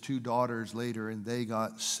saved. His 2 daughters later, and they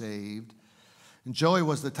got saved. And Joey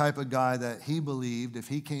was the type of guy that he believed if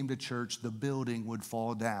he came to church, the building would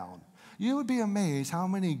fall down. You would be amazed how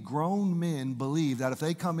many grown men believe that if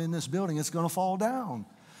they come in this building, it's going to fall down.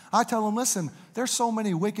 I tell them, listen, there's so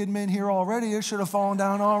many wicked men here already, it should have fallen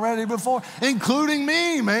down already before, including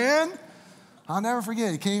me, man. I'll never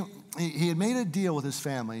forget, he had made a deal with his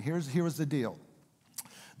family. Here was the deal.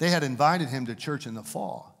 They had invited him to church in the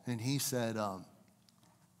fall, and he said,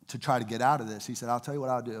 to try to get out of this, he said, I'll tell you what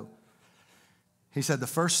I'll do. He said, the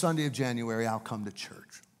first Sunday of January, I'll come to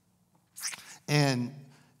church. And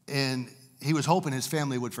he was hoping his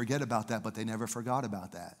family would forget about that, but they never forgot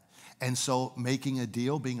about that. And so making a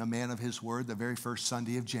deal, being a man of his word, the very first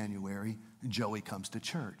Sunday of January, Joey comes to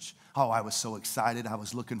church. Oh, I was so excited. I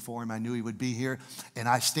was looking for him. I knew he would be here. And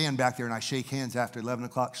I stand back there and I shake hands after 11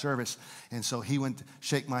 o'clock service. And so he went to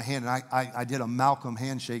shake my hand, and I did a Malcolm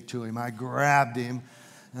handshake to him. I grabbed him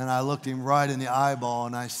and I looked him right in the eyeball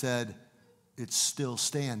and I said, it's still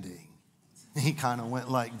standing. He kind of went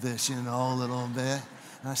like this, a little bit.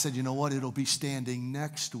 And I said, you know what? It'll be standing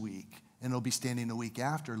next week. And it'll be standing the week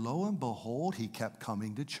after. Lo and behold, he kept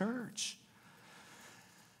coming to church.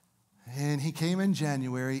 And he came in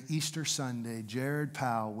January, Easter Sunday. Jared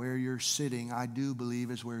Powell, where you're sitting, I do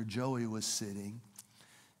believe is where Joey was sitting.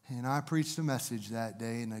 And I preached a message that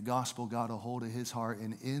day, and the gospel got a hold of his heart.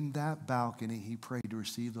 And in that balcony, he prayed to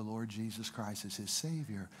receive the Lord Jesus Christ as his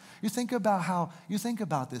Savior. You think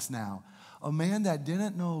about this now. A man that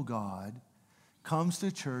didn't know God comes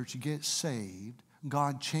to church, gets saved.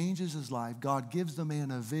 God changes his life. God gives the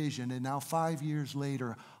man a vision. And now 5 years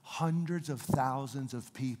later, hundreds of thousands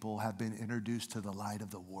of people have been introduced to the light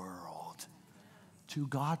of the world. To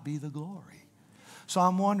God be the glory. So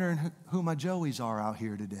I'm wondering who my Joeys are out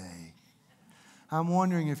here today. I'm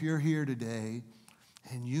wondering if you're here today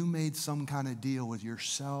and you made some kind of deal with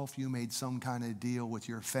yourself. You made some kind of deal with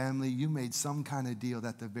your family. You made some kind of deal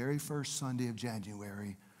that the very first Sunday of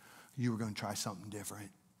January, you were going to try something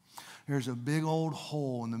different. There's a big old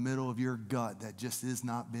hole in the middle of your gut that just has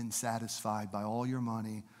not been satisfied by all your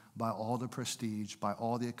money, by all the prestige, by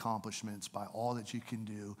all the accomplishments, by all that you can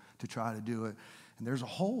do to try to do it. And there's a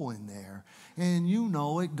hole in there. And you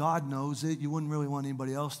know it. God knows it. You wouldn't really want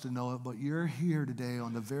anybody else to know it. But you're here today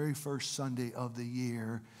on the very first Sunday of the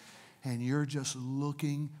year, and you're just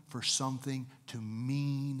looking for something to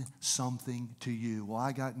mean something to you. Well,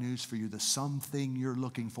 I got news for you. The something you're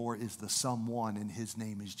looking for is the someone, and his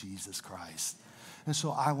name is Jesus Christ. And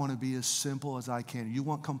so I want to be as simple as I can. You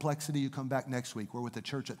want complexity, you come back next week. We're with the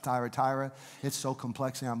church at Thyatira. It's so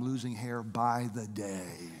complex, and I'm losing hair by the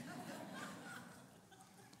day.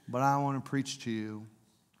 But I want to preach to you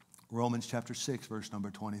Romans chapter 6, verse number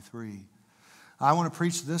 23. I want to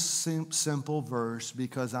preach this simple verse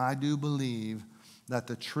because I do believe that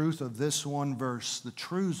the truths of this one verse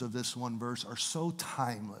are so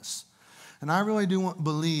timeless. And I really do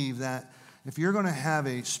believe that if you're going to have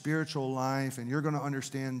a spiritual life and you're going to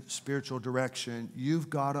understand spiritual direction, you've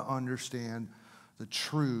got to understand the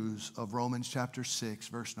truths of Romans chapter 6,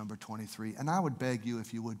 verse number 23. And I would beg you,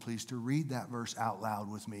 if you would please, to read that verse out loud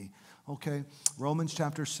with me. Okay? Romans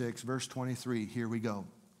chapter 6, verse 23. Here we go.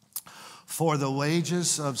 For the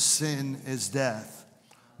wages of sin is death,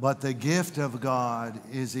 but the gift of God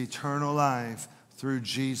is eternal life through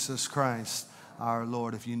Jesus Christ our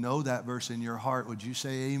Lord. If you know that verse in your heart, would you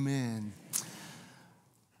say amen?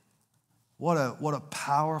 What a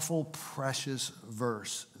powerful, precious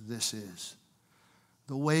verse this is.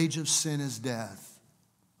 The wage of sin is death,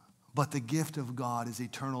 but the gift of God is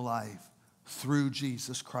eternal life through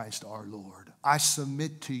Jesus Christ our Lord. I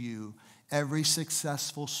submit to you, every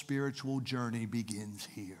successful spiritual journey begins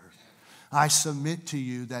here. I submit to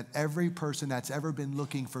you that every person that's ever been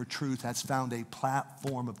looking for truth has found a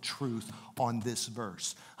platform of truth on this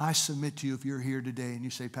verse. I submit to you, if you're here today and you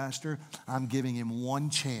say, Pastor, I'm giving him one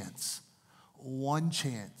chance. One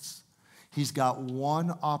chance. He's got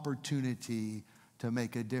one opportunity to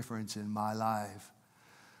make a difference in my life.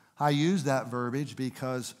 I use that verbiage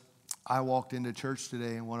because I walked into church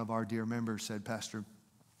today and one of our dear members said, Pastor,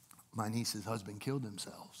 my niece's husband killed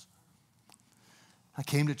themselves. I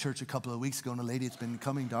came to church a couple of weeks ago, and a lady that's been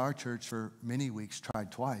coming to our church for many weeks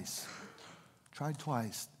tried twice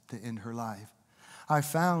to end her life. I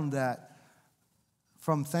found that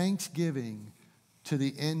from Thanksgiving to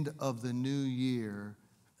the end of the new year,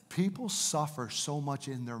 people suffer so much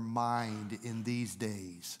in their mind in these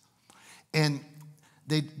days. And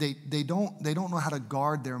they don't know how to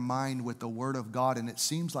guard their mind with the Word of God, and it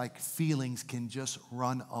seems like feelings can just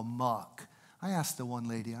run amok. I asked the one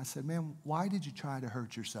lady, I said, man, why did you try to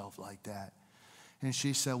hurt yourself like that? And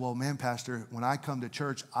she said, well, man, Pastor, when I come to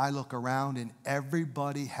church, I look around and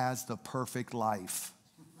everybody has the perfect life.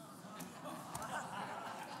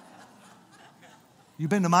 You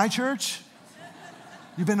been to my church?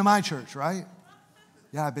 You've been to my church, right?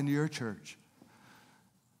 Yeah, I've been to your church.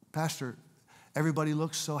 Pastor, everybody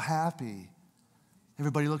looks so happy.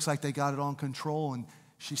 Everybody looks like they got it on control. And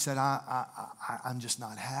she said, I'm just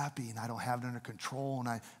not happy, and I don't have it under control, and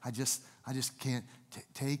I just can't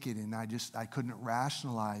take it, and I couldn't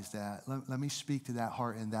rationalize that. Let me speak to that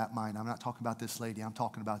heart and that mind. I'm not talking about this lady. I'm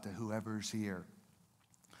talking about whoever's here.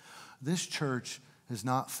 This church is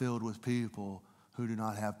not filled with people who do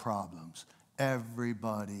not have problems.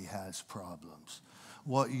 Everybody has problems.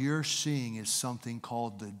 What you're seeing is something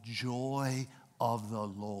called the joy of the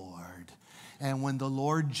Lord. And when the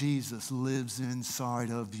Lord Jesus lives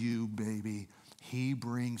inside of you, baby, he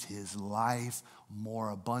brings his life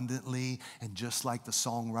more abundantly. And just like the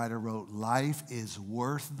songwriter wrote, life is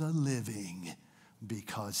worth the living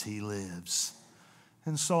because he lives.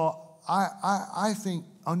 And so I think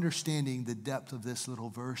understanding the depth of this little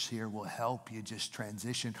verse here will help you just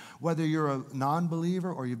transition. Whether you're a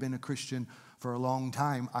non-believer or you've been a Christian for a long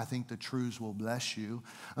time, I think the truths will bless you.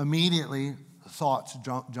 Immediately, thoughts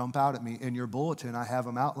jump out at me. In your bulletin, I have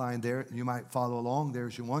them outlined there. You might follow along there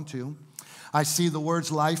as you want to. I see the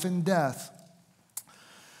words life and death.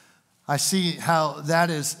 I see how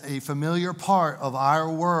that is a familiar part of our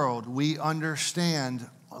world. We understand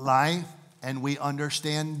life and we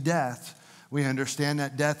understand death. We understand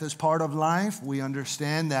that death is part of life. We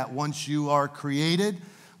understand that once you are created,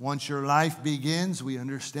 once your life begins, we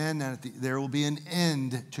understand that there will be an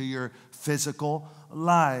end to your physical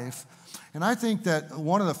life. And I think that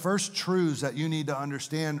one of the first truths that you need to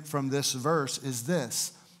understand from this verse is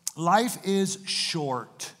this. Life is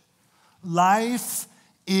short. Life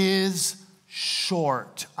is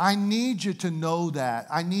short. I need you to know that.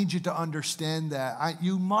 I need you to understand that.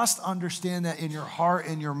 You must understand that in your heart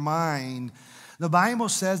and your mind. The Bible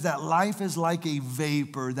says that life is like a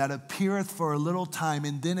vapor that appeareth for a little time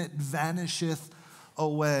and then it vanisheth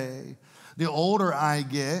away. The older I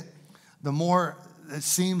get, the more it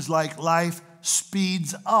seems like life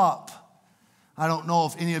speeds up. I don't know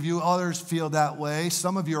if any of you others feel that way.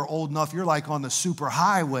 Some of you are old enough, you're like on the super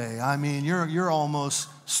highway. I mean, you're almost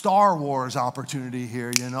Star Wars opportunity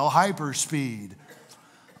here, hyper speed.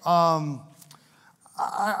 I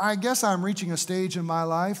guess I'm reaching a stage in my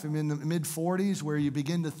life, I'm in the mid-40s, where you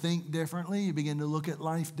begin to think differently, you begin to look at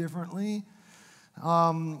life differently.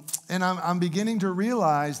 And I'm beginning to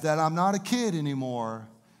realize that I'm not a kid anymore.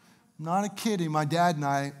 Not a kid. My dad and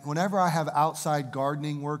I, whenever I have outside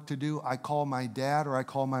gardening work to do, I call my dad or I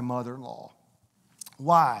call my mother-in-law.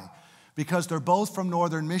 Why? Because they're both from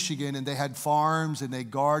northern Michigan and they had farms and they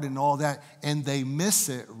garden and all that, and they miss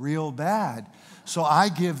it real bad. So I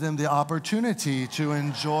give them the opportunity to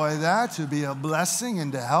enjoy that, to be a blessing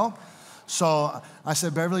and to help. So I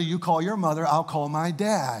said, Beverly, you call your mother, I'll call my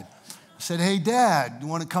dad. I said, hey, Dad, you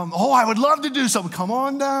want to come? Oh, I would love to do something. Come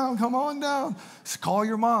on down, come on down. Call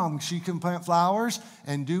your mom. She can plant flowers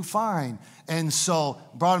and do fine. And so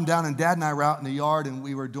brought him down, and Dad and I were out in the yard, and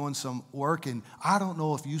we were doing some work. And I don't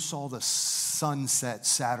know if you saw the sunset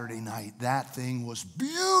Saturday night. That thing was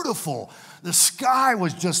beautiful. The sky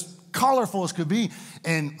was just colorful as could be.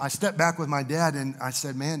 And I stepped back with my dad, and I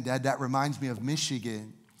said, man, Dad, that reminds me of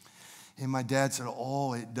Michigan. And my dad said,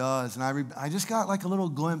 oh, it does. And I just got like a little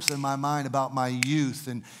glimpse in my mind about my youth.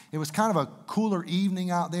 And it was kind of a cooler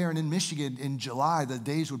evening out there. And in Michigan, in July, the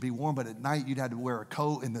days would be warm, but at night you'd have to wear a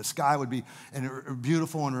coat and the sky would be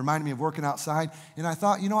beautiful and reminded me of working outside. And I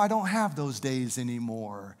thought, I don't have those days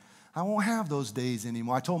anymore. I won't have those days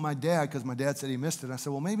anymore. I told my dad, because my dad said he missed it. I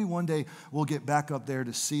said, well, maybe one day we'll get back up there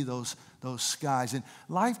to see those skies. And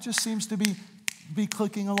life just seems to be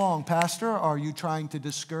clicking along. Pastor, are you trying to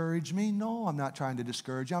discourage me? No, I'm not trying to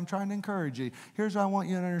discourage you. I'm trying to encourage you. Here's what I want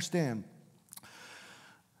you to understand.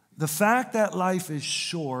 The fact that life is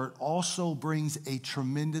short also brings a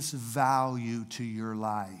tremendous value to your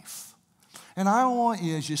life. And I want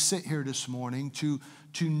you, as you sit here this morning, to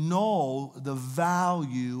know the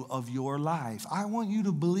value of your life. I want you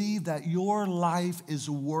to believe that your life is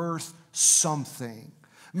worth something.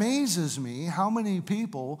 Amazes me how many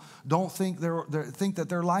people don't think think that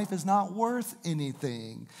their life is not worth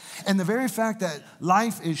anything. And the very fact that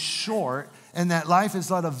life is short and that life is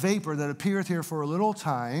like a vapor that appeareth here for a little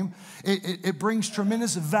time, it brings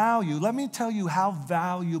tremendous value. Let me tell you how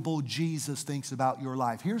valuable Jesus thinks about your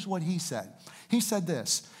life. Here's what he said. He said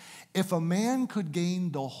this: if a man could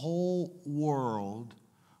gain the whole world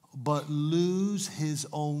but lose his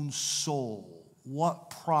own soul,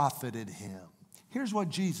 what profited him? Here's what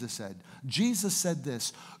Jesus said. Jesus said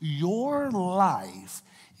this: your life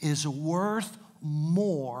is worth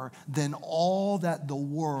more than all that the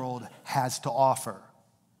world has to offer.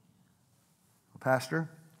 Pastor,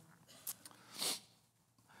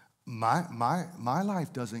 my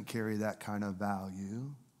life doesn't carry that kind of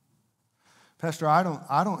value. Pastor, I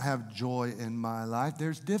don't have joy in my life.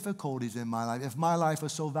 There's difficulties in my life. If my life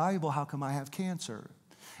is so valuable, how come I have cancer?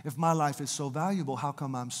 If my life is so valuable, how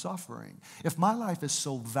come I'm suffering? If my life is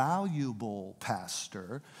so valuable,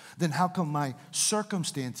 Pastor, then how come my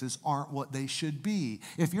circumstances aren't what they should be?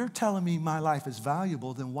 If you're telling me my life is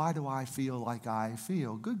valuable, then why do I feel like I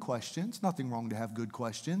feel? Good questions. Nothing wrong to have good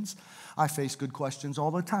questions. I face good questions all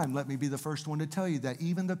the time. Let me be the first one to tell you that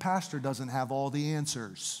even the pastor doesn't have all the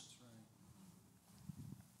answers.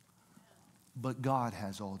 But God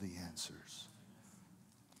has all the answers.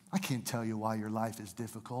 I can't tell you why your life is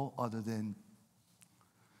difficult other than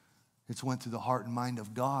it's went through the heart and mind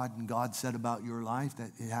of God, and God said about your life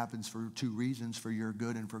that it happens for two reasons: for your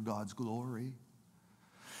good and for God's glory.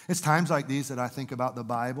 It's times like these that I think about the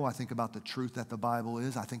Bible. I think about the truth that the Bible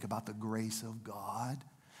is. I think about the grace of God.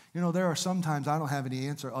 You know, there are some times I don't have any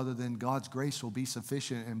answer other than God's grace will be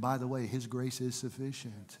sufficient. And by the way, His grace is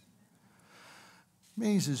sufficient.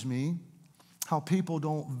 Amazes me how people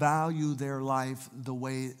don't value their life the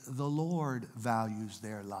way the Lord values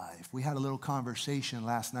their life. We had a little conversation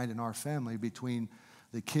last night in our family between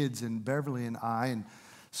the kids and Beverly and I, and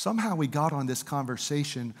somehow we got on this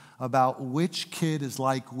conversation about which kid is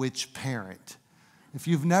like which parent. If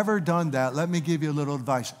you've never done that, let me give you a little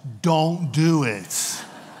advice. Don't do it.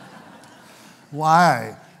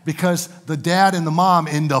 Why? Because the dad and the mom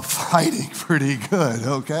end up fighting pretty good,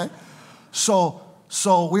 okay? So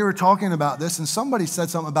we were talking about this, and somebody said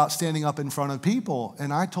something about standing up in front of people.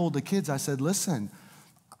 And I told the kids, I said, listen,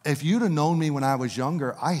 if you'd have known me when I was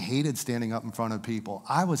younger, I hated standing up in front of people.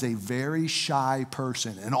 I was a very shy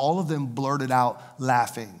person, and all of them blurted out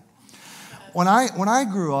laughing. When I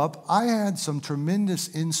grew up, I had some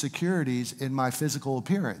tremendous insecurities in my physical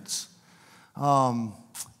appearance. You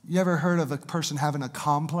ever heard of a person having a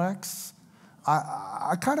complex?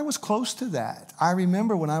 I kind of was close to that. I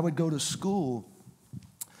remember when I would go to school,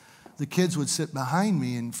 the kids would sit behind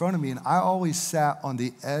me, in front of me, and I always sat on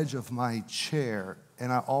the edge of my chair,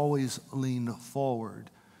 and I always leaned forward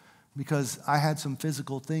because I had some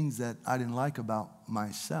physical things that I didn't like about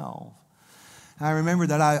myself. And I remember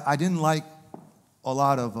that I didn't like a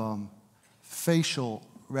lot of facial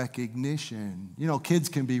recognition. You know, kids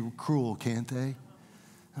can be cruel, can't they?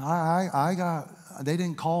 They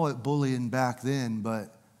didn't call it bullying back then,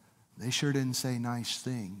 but they sure didn't say nice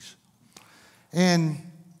things. And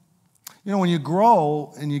you know, when you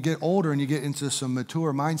grow and you get older and you get into some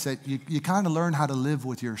mature mindset, you kind of learn how to live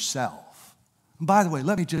with yourself. And by the way,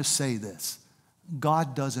 let me just say this.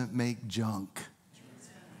 God doesn't make junk,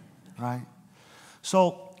 right?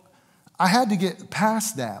 So I had to get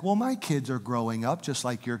past that. Well, my kids are growing up just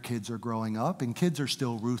like your kids are growing up, and kids are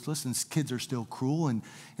still ruthless, and kids are still cruel, and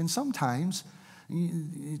sometimes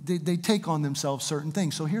they take on themselves certain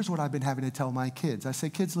things. So here's what I've been having to tell my kids. I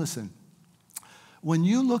say, kids, listen. When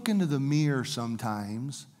you look into the mirror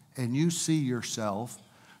sometimes and you see yourself,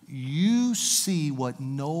 you see what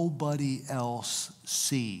nobody else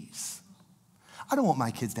sees. I don't want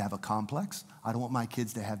my kids to have a complex. I don't want my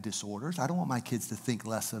kids to have disorders. I don't want my kids to think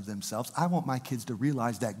less of themselves. I want my kids to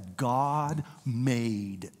realize that God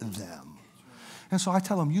made them. And so I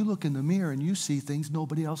tell them, you look in the mirror and you see things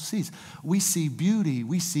nobody else sees. We see beauty.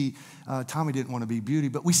 We see, Tommy didn't want to be beauty,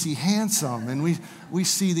 but we see handsome, and we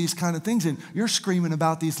see these kind of things. And you're screaming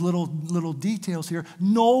about these little details here.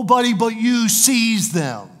 Nobody but you sees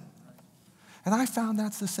them. And I found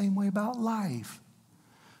that's the same way about life.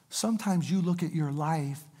 Sometimes you look at your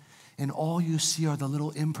life and all you see are the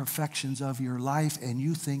little imperfections of your life, and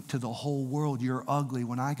you think to the whole world you're ugly.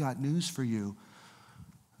 When I got news for you,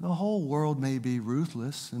 the whole world may be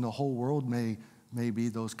ruthless, and the whole world may be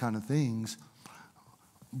those kind of things,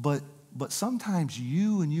 but but sometimes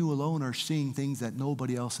you and you alone are seeing things that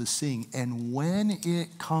nobody else is seeing. And when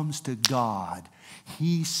it comes to God,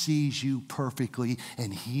 he sees you perfectly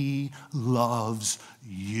and he loves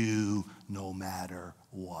you no matter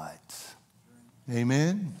what.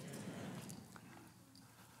 Amen?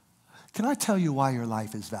 Can I tell you why your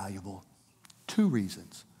life is valuable? 2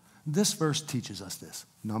 reasons. This verse teaches us this.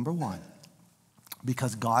 Number 1,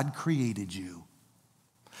 because God created you.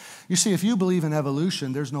 You see, if you believe in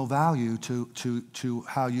evolution, there's no value to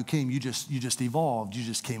how you came. You just evolved. You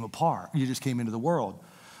just came apart. You just came into the world.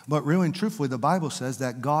 But really and truthfully, the Bible says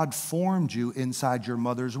that God formed you inside your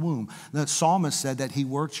mother's womb. The psalmist said that he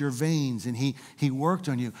worked your veins and he worked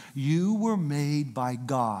on you. You were made by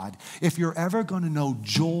God. If you're ever going to know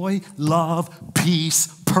joy, love, peace,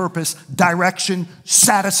 purpose, direction,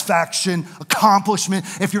 satisfaction, accomplishment,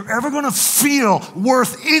 if you're ever going to feel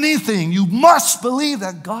worth anything, you must believe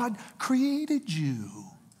that God created you.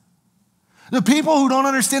 The people who don't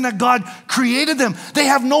understand that God created them, they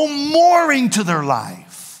have no mooring to their life.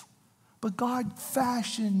 But God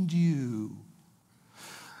fashioned you.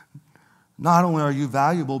 Not only are you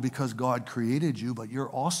valuable because God created you, but you're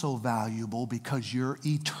also valuable because you're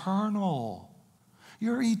eternal.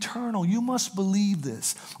 You're eternal. You must believe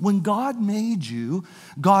this. When God made you,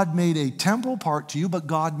 God made a temporal part to you, but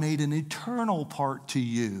God made an eternal part to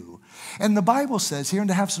you. And the Bible says here, and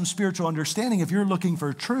to have some spiritual understanding, if you're looking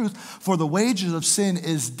for truth, for the wages of sin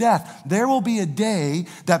is death. There will be a day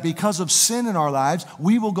that because of sin in our lives,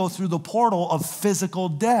 we will go through the portal of physical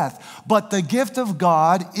death. But the gift of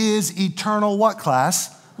God is eternal what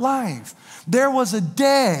class? Life. There was a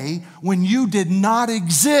day when you did not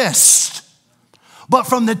exist. But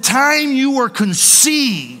from the time you were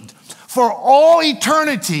conceived, for all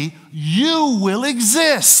eternity, you will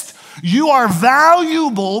exist. You are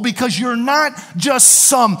valuable because you're not just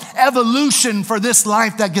some evolution for this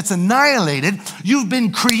life that gets annihilated. You've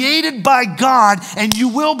been created by God, and you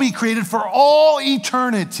will be created for all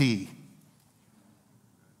eternity.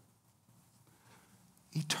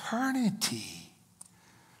 Eternity.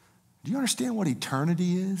 Do you understand what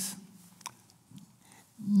eternity is?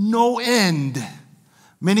 No end.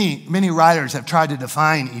 Many writers have tried to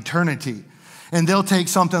define eternity, and they'll take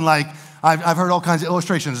something like, I've heard all kinds of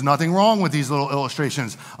illustrations. Nothing wrong with these little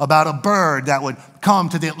illustrations about a bird that would come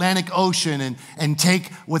to the Atlantic Ocean and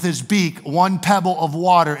take with his beak one pebble of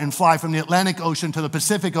water and fly from the Atlantic Ocean to the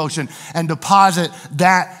Pacific Ocean and deposit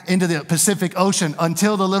that into the Pacific Ocean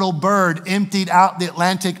until the little bird emptied out the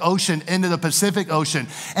Atlantic Ocean into the Pacific Ocean.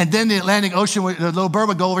 And then the Atlantic Ocean, the little bird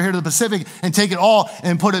would go over here to the Pacific and take it all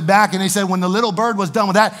and put it back. And they said when the little bird was done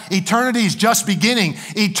with that, eternity is just beginning.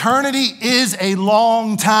 Eternity is a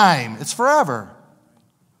long time. It's forever.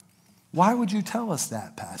 Why would you tell us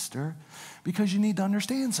that, Pastor? Because you need to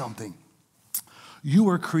understand something. You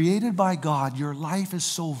were created by God. Your life is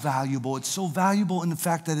so valuable. It's so valuable in the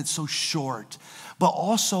fact that it's so short. But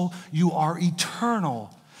also, you are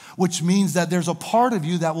eternal, which means that there's a part of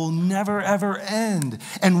you that will never, ever end.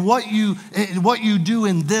 And what you do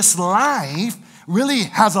in this life really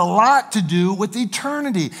has a lot to do with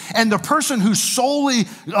eternity. And the person who's solely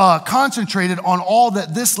concentrated on all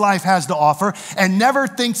that this life has to offer and never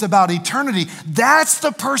thinks about eternity, that's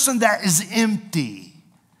the person that is empty.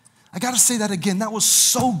 I got to say that again. That was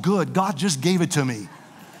so good. God just gave it to me.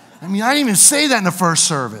 I mean, I didn't even say that in the first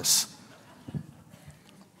service.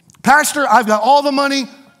 Pastor, I've got all the money,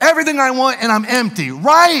 everything I want, and I'm empty.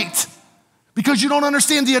 Right. Because you don't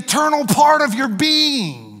understand the eternal part of your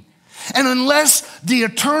being. And unless the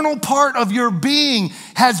eternal part of your being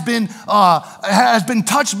has been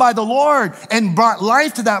touched by the Lord and brought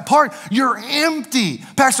life to that part, you're empty.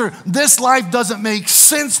 Pastor, this life doesn't make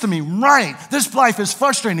sense to me. Right. This life is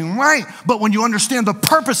frustrating. Right. But when you understand the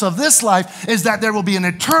purpose of this life is that there will be an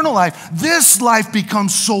eternal life, this life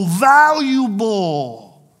becomes so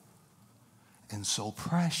valuable and so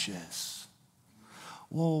precious.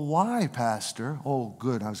 Well, why, Pastor? Oh,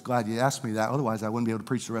 good. I was glad you asked me that. Otherwise, I wouldn't be able to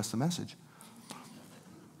preach the rest of the message.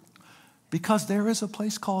 Because there is a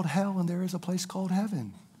place called hell and there is a place called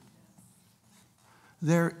heaven.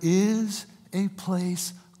 There is a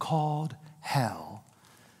place called hell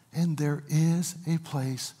and there is a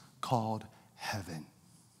place called heaven.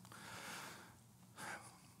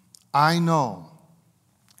 I know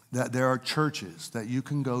that there are churches that you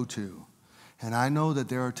can go to. And I know that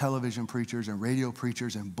there are television preachers and radio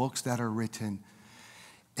preachers and books that are written.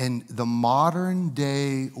 And the modern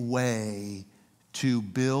day way to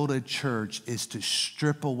build a church is to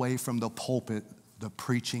strip away from the pulpit the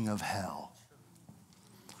preaching of hell.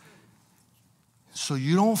 So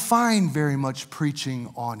you don't find very much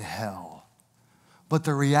preaching on hell. But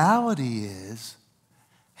the reality is,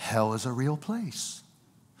 hell is a real place.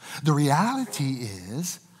 The reality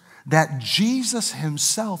is that Jesus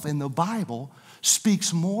himself in the Bible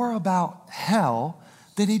speaks more about hell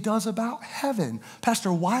than he does about heaven.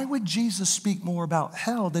 Pastor, why would Jesus speak more about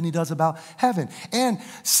hell than he does about heaven? And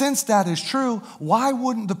since that is true, why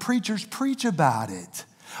wouldn't the preachers preach about it?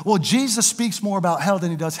 Well, Jesus speaks more about hell than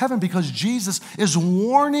he does heaven because Jesus is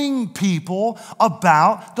warning people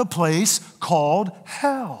about the place called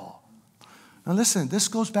hell. Now listen, this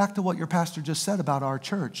goes back to what your pastor just said about our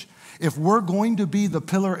church. If we're going to be the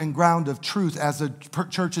pillar and ground of truth as the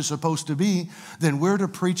church is supposed to be, then we're to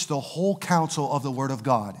preach the whole counsel of the Word of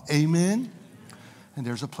God. Amen? And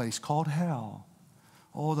there's a place called hell.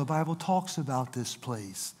 Oh, the Bible talks about this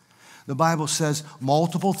place. The Bible says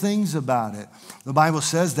multiple things about it. The Bible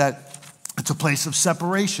says that it's a place of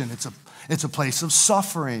separation. It's a place of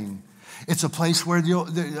suffering. It's a place where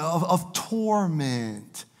of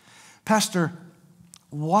torment. Pastor,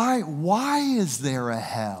 why is there a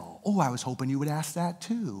hell? Oh, I was hoping you would ask that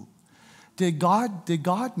too. Did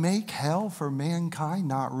God make hell for mankind?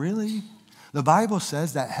 Not really. The Bible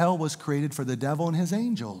says that hell was created for the devil and his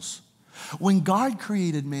angels. When God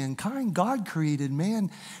created mankind, God created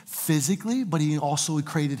man physically, but he also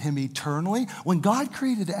created him eternally. When God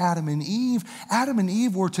created Adam and Eve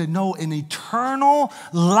were to know an eternal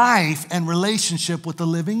life and relationship with the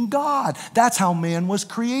living God. That's how man was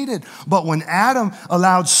created. But when Adam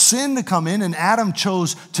allowed sin to come in and Adam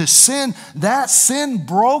chose to sin, that sin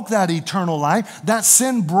broke that eternal life. That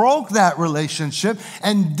sin broke that relationship,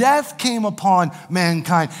 and death came upon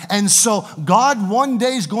mankind. And so God one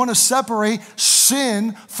day is going to separate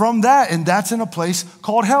sin from that, and that's in a place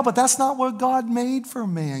called hell. But that's not what God made for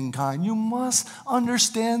mankind. You must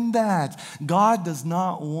understand that. God does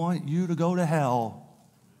not want you to go to hell.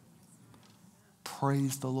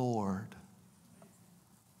 Praise the Lord.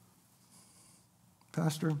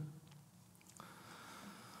 Pastor,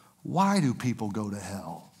 why do people go to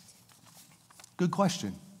hell? Good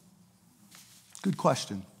question. Good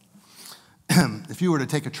question. If you were to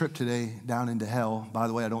take a trip today down into hell, by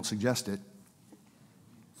the way, I don't suggest it,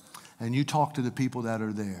 and you talk to the people that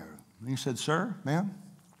are there, and you said, sir, ma'am,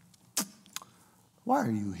 why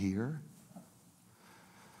are you here?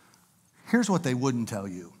 Here's what they wouldn't tell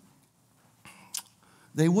you.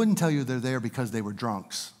 They wouldn't tell you they're there because they were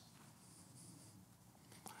drunks.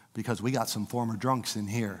 Because we got some former drunks in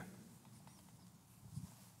here.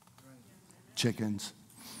 Chickens.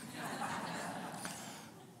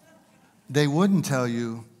 They wouldn't tell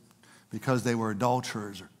you because they were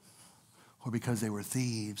adulterers or because they were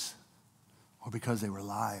thieves or because they were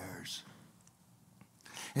liars.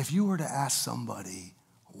 If you were to ask somebody,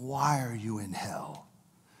 why are you in hell?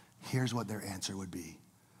 Here's what their answer would be.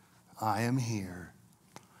 I am here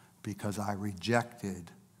because I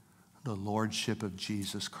rejected the lordship of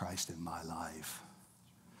Jesus Christ in my life.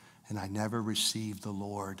 And I never received the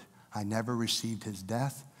Lord. I never received his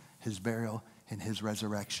death, his burial, and his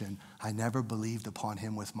resurrection. I never believed upon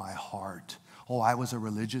him with my heart. Oh, I was a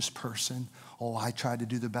religious person. Oh, I tried to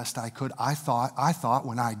do the best I could. I thought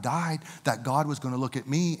when I died that God was going to look at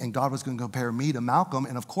me and God was going to compare me to Malcolm.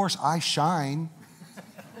 And of course, I shine.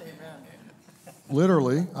 Amen.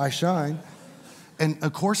 Literally, I shine. And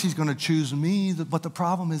of course, he's going to choose me. But the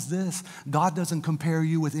problem is this. God doesn't compare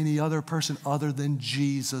you with any other person other than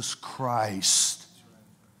Jesus Christ.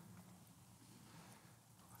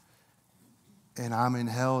 And I'm in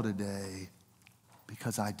hell today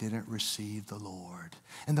because I didn't receive the Lord.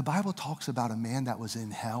 And the Bible talks about a man that was in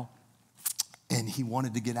hell and he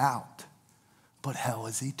wanted to get out. But hell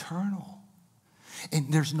is eternal.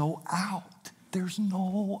 And there's no out. There's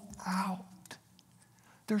no out.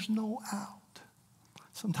 There's no out.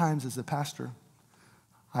 Sometimes as a pastor,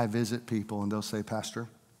 I visit people and they'll say, Pastor,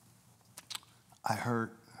 I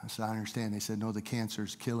hurt. I said, I understand. They said, no, the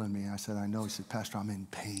cancer's killing me. I said, I know. He said, Pastor, I'm in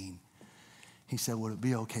pain. He said, would it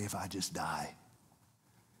be okay if I just die?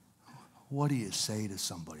 What do you say to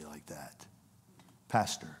somebody like that?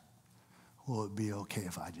 Pastor, will it be okay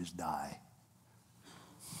if I just die?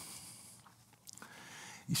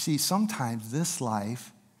 You see, sometimes this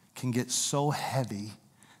life can get so heavy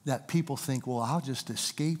that people think, well, I'll just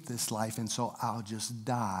escape this life and so I'll just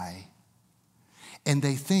die. And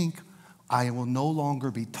they think, I will no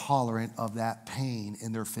longer be tolerant of that pain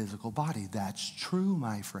in their physical body. That's true,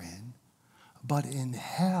 my friend. But in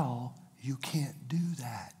hell, you can't do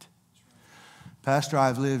that. Pastor,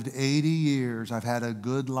 I've lived 80 years. I've had a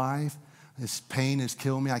good life. This pain is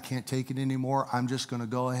killing me. I can't take it anymore. I'm just going to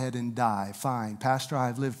go ahead and die. Fine. Pastor,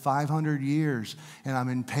 I've lived 500 years and I'm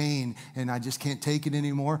in pain and I just can't take it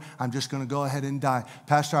anymore. I'm just going to go ahead and die.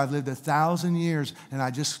 Pastor, I've lived 1,000 years and I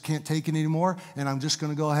just can't take it anymore and I'm just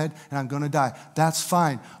going to go ahead and I'm going to die. That's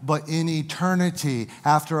fine. But in eternity,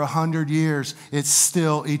 after 100 years, it's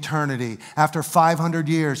still eternity. After 500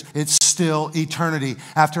 years, it's still eternity.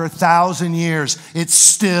 After 1,000 years, it's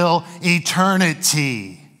still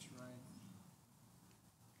eternity.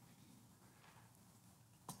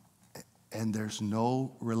 And there's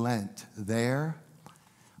no relent there,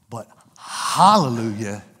 but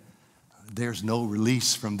hallelujah, there's no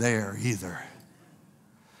release from there either.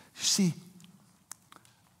 You see,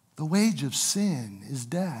 the wage of sin is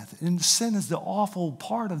death, and sin is the awful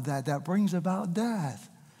part of that brings about death.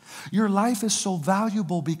 Your life is so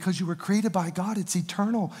valuable because you were created by God. It's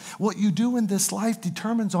eternal. What you do in this life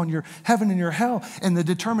determines on your heaven and your hell. And the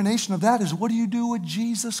determination of that is, what do you do with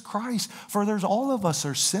Jesus Christ? For there's all of us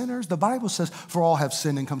are sinners. The Bible says, for all have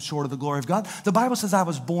sinned and come short of the glory of God. The Bible says, I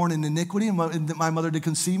was born in iniquity and my mother did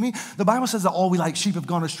conceive me. The Bible says that all we like sheep have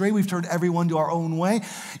gone astray. We've turned everyone to our own way.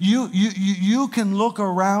 You can look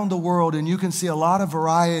around the world and you can see a lot of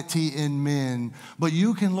variety in men, but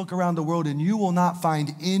you can look around the world and you will not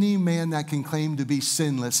find any man that can claim to be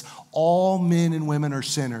sinless. All men and women are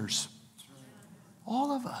sinners.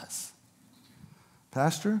 All of us.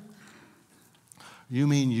 Pastor, you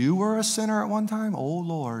mean you were a sinner at one time? Oh,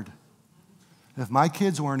 Lord. If my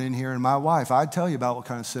kids weren't in here and my wife, I'd tell you about what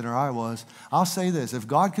kind of sinner I was. I'll say this. If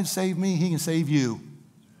God could save me, he can save you.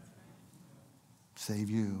 Save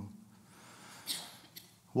you.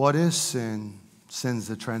 What is sin? Sin's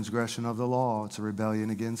the transgression of the law. It's a rebellion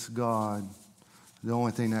against God. The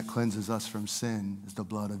only thing that cleanses us from sin is the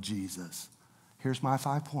blood of Jesus. Here's my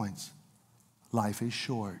 5 points. Life is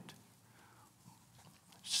short.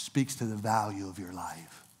 Speaks to the value of your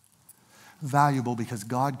life. Valuable because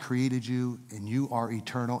God created you and you are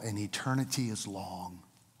eternal and eternity is long.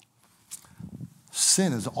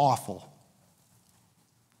 Sin is awful.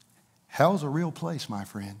 Hell's a real place, my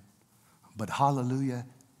friend. But hallelujah,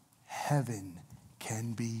 heaven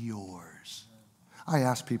can be yours. I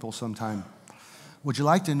ask people sometimes, would you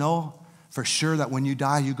like to know for sure that when you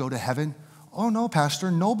die, you go to heaven? Oh, no,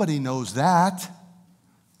 Pastor, nobody knows that.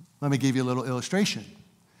 Let me give you a little illustration.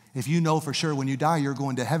 If you know for sure when you die, you're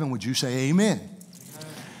going to heaven, would you say amen? Amen.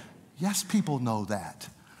 Yes, people know that.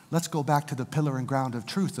 Let's go back to the pillar and ground of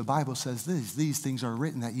truth. The Bible says this, these things are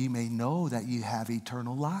written that ye may know that ye have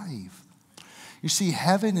eternal life. You see,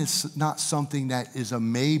 heaven is not something that is a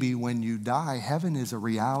maybe when you die. Heaven is a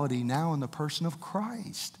reality now in the person of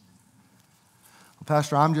Christ.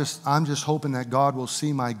 Pastor, I'm just hoping that God will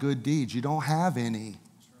see my good deeds. You don't have any.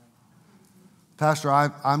 Pastor,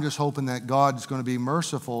 I'm just hoping that God's going to be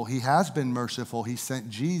merciful. He has been merciful. He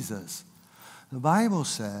sent Jesus. The Bible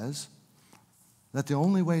says that the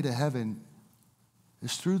only way to heaven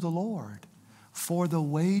is through the Lord. For the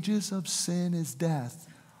wages of sin is death,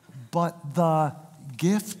 but the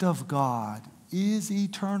gift of God is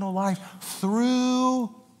eternal life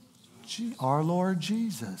through our Lord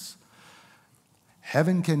Jesus.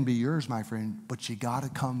 Heaven can be yours, my friend, but you got to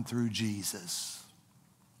come through Jesus.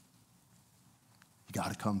 You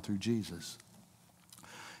got to come through Jesus.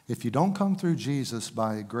 If you don't come through Jesus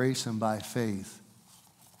by grace and by faith,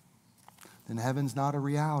 then heaven's not a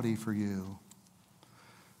reality for you.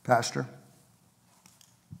 Pastor,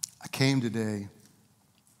 I came today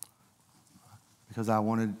because I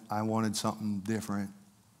wanted something different.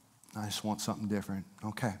 I just want something different.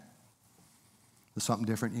 Okay. The something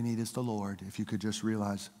different you need is the Lord. If you could just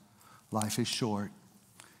realize life is short,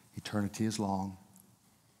 eternity is long.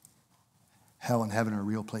 Hell and heaven are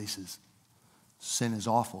real places. Sin is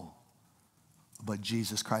awful, but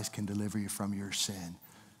Jesus Christ can deliver you from your sin.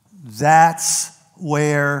 That's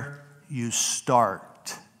where you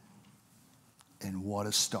start. And what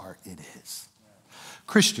a start it is.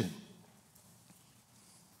 Christian,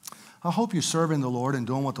 I hope you're serving the Lord and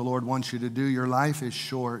doing what the Lord wants you to do. Your life is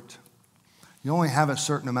short. You only have a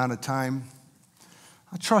certain amount of time.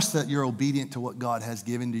 I trust that you're obedient to what God has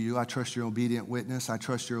given to you. I trust you're obedient witness. I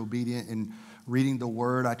trust you're obedient in reading the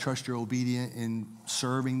word. I trust you're obedient in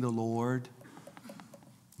serving the Lord.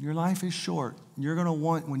 Your life is short. You're going to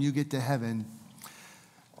want, when you get to heaven,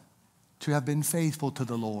 to have been faithful to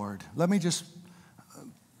the Lord. Let me just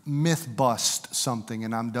myth bust something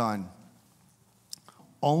and I'm done.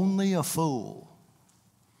 Only a fool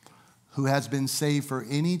who has been saved for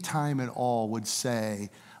any time at all would say,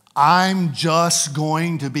 I'm just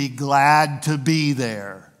going to be glad to be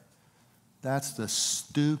there. That's the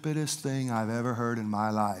stupidest thing I've ever heard in my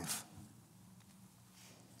life.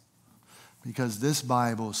 Because this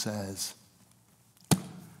Bible says,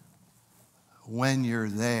 when you're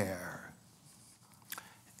there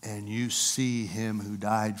and you see him who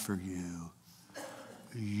died for you,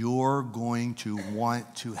 you're going to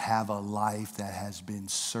want to have a life that has been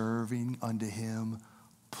serving unto him,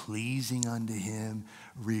 pleasing unto him,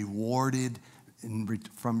 rewarded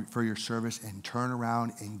for your service, and turn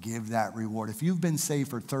around and give that reward. If you've been saved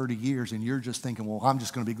for 30 years and you're just thinking, well, I'm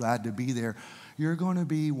just going to be glad to be there, you're going to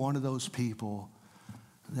be one of those people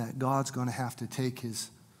that God's going to have to take his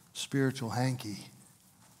spiritual hanky.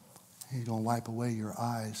 He's going to wipe away your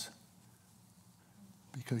eyes,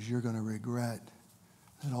 because you're going to regret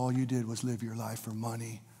that all you did was live your life for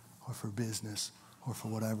money or for business or for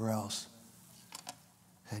whatever else.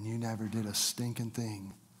 And you never did a stinking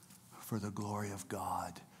thing for the glory of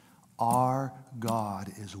God. Our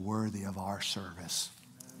God is worthy of our service.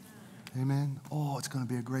 Amen. Oh, it's going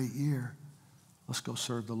to be a great year. Let's go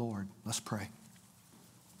serve the Lord. Let's pray.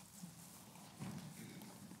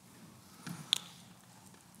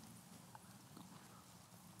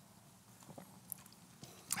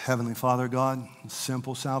 Heavenly Father God,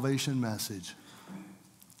 simple salvation message.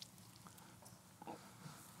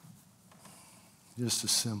 Just as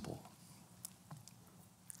simple.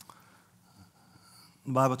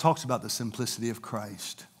 The Bible talks about the simplicity of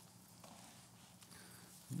Christ.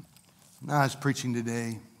 I was preaching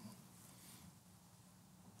today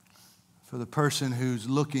for the person who's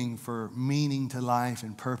looking for meaning to life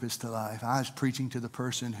and purpose to life. I was preaching to the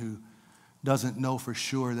person who doesn't know for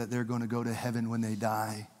sure that they're going to go to heaven when they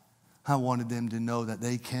die. I wanted them to know that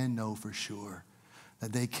they can know for sure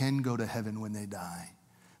that they can go to heaven when they die,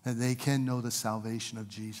 that they can know the salvation of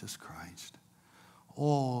Jesus Christ.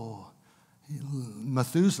 Oh,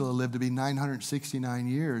 Methuselah lived to be 969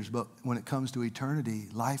 years, but when it comes to eternity,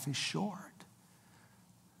 life is short.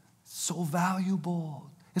 So valuable.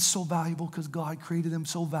 It's so valuable because God created them,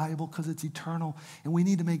 so valuable because it's eternal, and we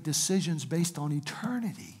need to make decisions based on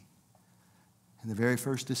eternity. And the very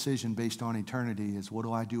first decision based on eternity is, what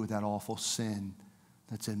do I do with that awful sin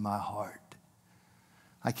that's in my heart?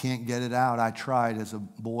 I can't get it out. I tried as a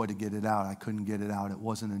boy to get it out. I couldn't get it out. It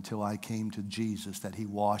wasn't until I came to Jesus that he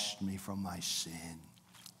washed me from my sin,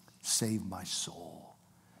 saved my soul.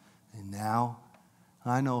 And now,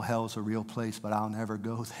 I know hell's a real place, but I'll never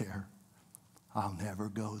go there. I'll never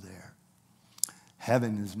go there.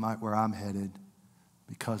 Heaven is where I'm headed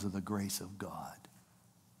because of the grace of God.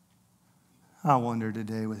 I wonder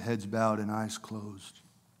today, with heads bowed and eyes closed,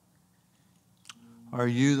 are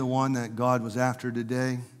you the one that God was after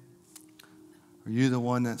today? Are you the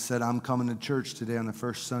one that said, I'm coming to church today on the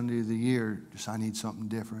first Sunday of the year, just I need something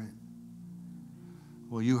different?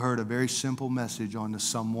 Well, you heard a very simple message on the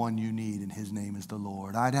someone you need, and his name is the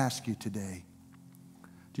Lord. I'd ask you today,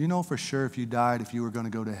 do you know for sure if you died, if you were going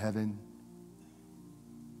to go to heaven?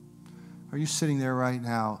 Are you sitting there right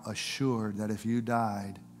now assured that if you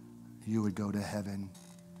died, you would go to heaven?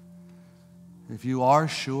 If you are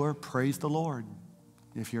sure, praise the Lord.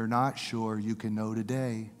 If you're not sure, you can know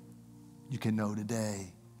today. You can know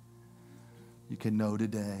today. You can know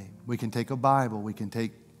today. We can take a Bible. We can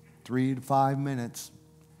take 3 to 5 minutes,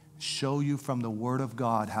 show you from the Word of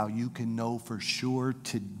God how you can know for sure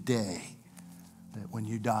today that when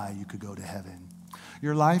you die, you could go to heaven.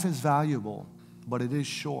 Your life is valuable, but it is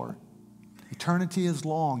short. Eternity is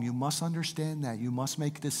long. You must understand that. You must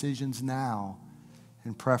make decisions now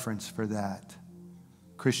in preference for that.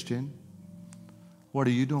 Christian, what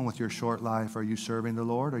are you doing with your short life? Are you serving the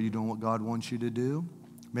Lord? Are you doing what God wants you to do?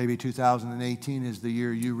 Maybe 2018 is the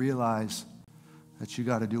year you realize that you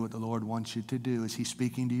got to do what the Lord wants you to do. Is he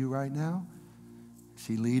speaking to you right now? Is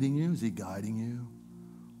he leading you? Is he guiding you?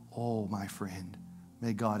 Oh, my friend,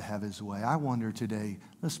 may God have his way. I wonder today,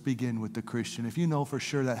 let's begin with the Christian. If you know for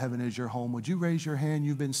sure that heaven is your home, would you raise your hand?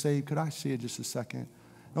 You've been saved. Could I see it just a second?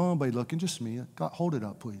 No, nobody looking, just me. God, hold it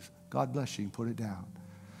up, please. God bless you. Put it down.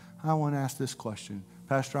 I want to ask this question.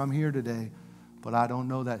 Pastor, I'm here today, but I don't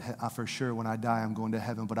know that for sure when I die I'm going to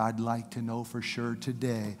heaven, but I'd like to know for sure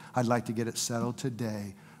today. I'd like to get it settled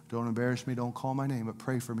today. Don't embarrass me. Don't call my name, but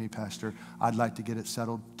pray for me, Pastor. I'd like to get it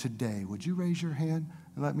settled today. Would you raise your hand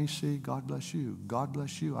and let me see? God bless you. God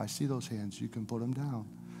bless you. I see those hands. You can put them down.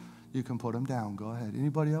 You can put them down. Go ahead.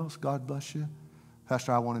 Anybody else? God bless you.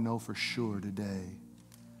 Pastor, I want to know for sure today.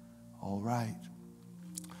 All right.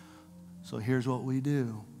 So here's what we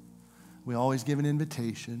do. We always give an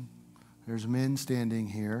invitation. There's men standing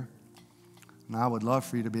here. And I would love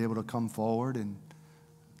for you to be able to come forward and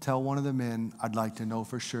tell one of the men, I'd like to know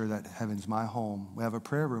for sure that heaven's my home. We have a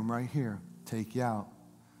prayer room right here. Take you out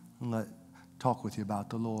and talk with you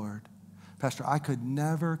about the Lord. Pastor, I could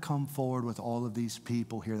never come forward with all of these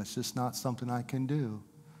people here. That's just not something I can do.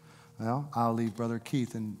 Well, I'll leave Brother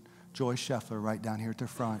Keith and Joy Scheffler right down here at the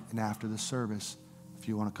front. And after the service, if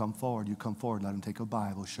you want to come forward, you come forward. Let them take a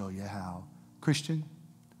Bible, show you how. Christian,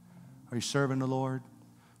 are you serving the Lord?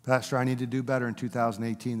 Pastor, I need to do better in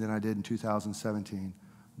 2018 than I did in 2017.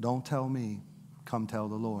 Don't tell me. Come tell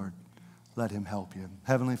the Lord. Let him help you.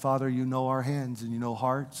 Heavenly Father, you know our hands and you know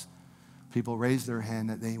hearts. People raise their hand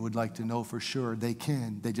that they would like to know for sure. They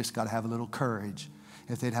can. They just got to have a little courage.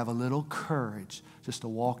 If they'd have a little courage just to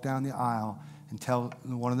walk down the aisle and tell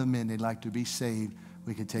one of the men they'd like to be saved,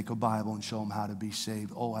 we could take a Bible and show them how to be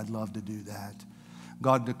saved. Oh, I'd love to do that.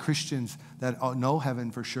 God, the Christians that know heaven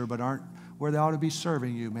for sure but aren't where they ought to be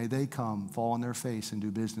serving you, may they come, fall on their face, and do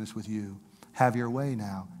business with you. Have your way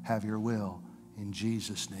now. Have your will. In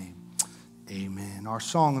Jesus' name. Amen. Our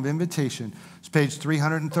song of invitation is page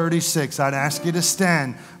 336. I'd ask you to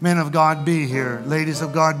stand. Men of God, be here. Ladies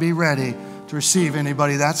of God, be ready to receive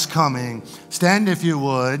anybody that's coming. Stand if you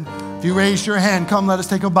would. If you raise your hand, come, let us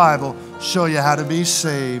take a Bible, show you how to be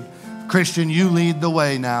saved. Christian, you lead the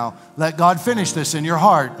way now. Let God finish this in your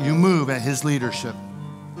heart. You move at his leadership.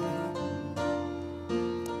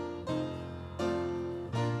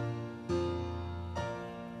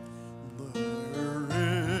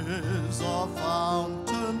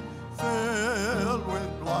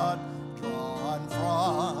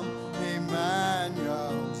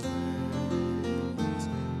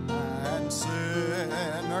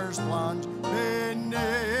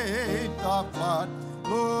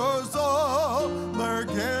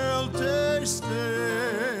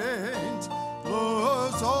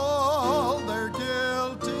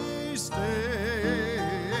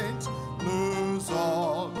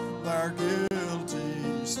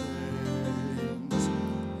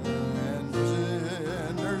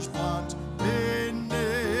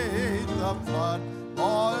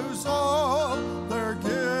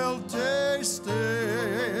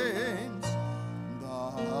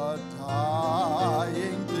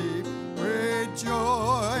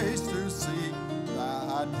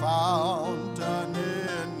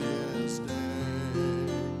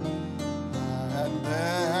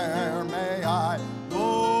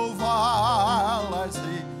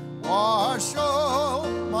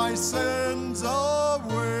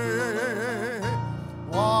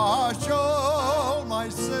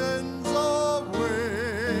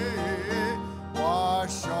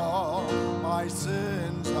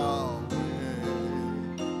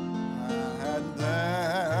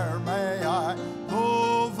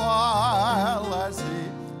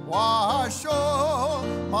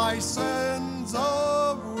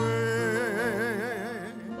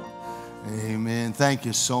 Thank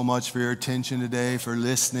you so much for your attention today, for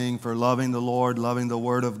listening, for loving the Lord, loving the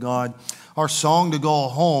Word of God. Our song to go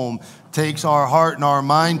home takes our heart and our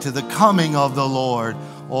mind to the coming of the Lord.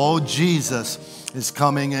 Oh, Jesus is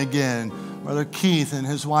coming again. Brother Keith and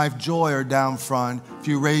his wife Joy are down front. If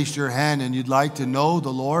you raised your hand and you'd like to know the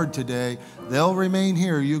Lord today, they'll remain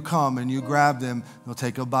here. You come and you grab them. They'll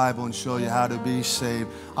take a Bible and show you how to be saved.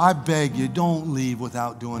 I beg you, don't leave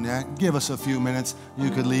without doing that. Give us a few minutes. You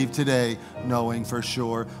could leave today knowing for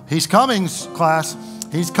sure. He's coming, class.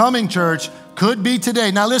 He's coming, church. Could be today.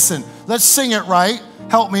 Now listen, let's sing it right.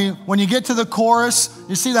 Help me. When you get to the chorus,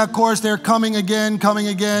 you see that chorus there, coming again,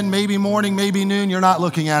 maybe morning, maybe noon. You're not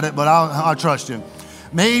looking at it, but I'll trust you.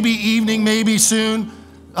 Maybe evening, maybe soon.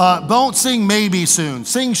 Don't sing maybe soon.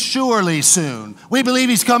 Sing surely soon. We believe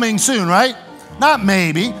he's coming soon, right? Not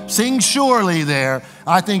maybe. Sing surely there.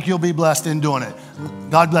 I think you'll be blessed in doing it.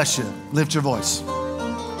 God bless you. Lift your voice.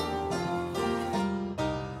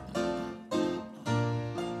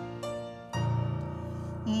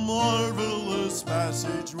 Marvelous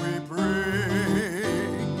passage we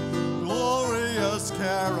bring, glorious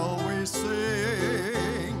carol we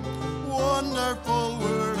sing, wonderful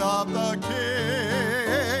word of the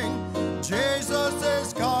King. Jesus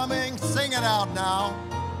is coming, sing it out now.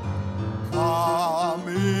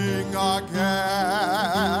 Coming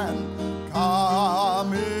again,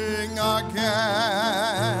 coming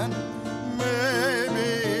again. Maybe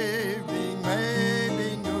evening,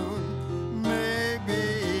 maybe noon,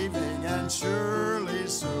 maybe evening, and surely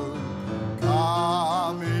soon.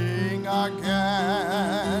 Coming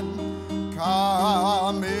again,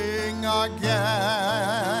 coming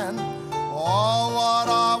again. Oh, what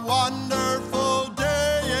a wonderful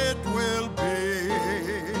day it will be.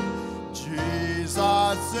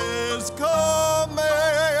 Jesus is coming.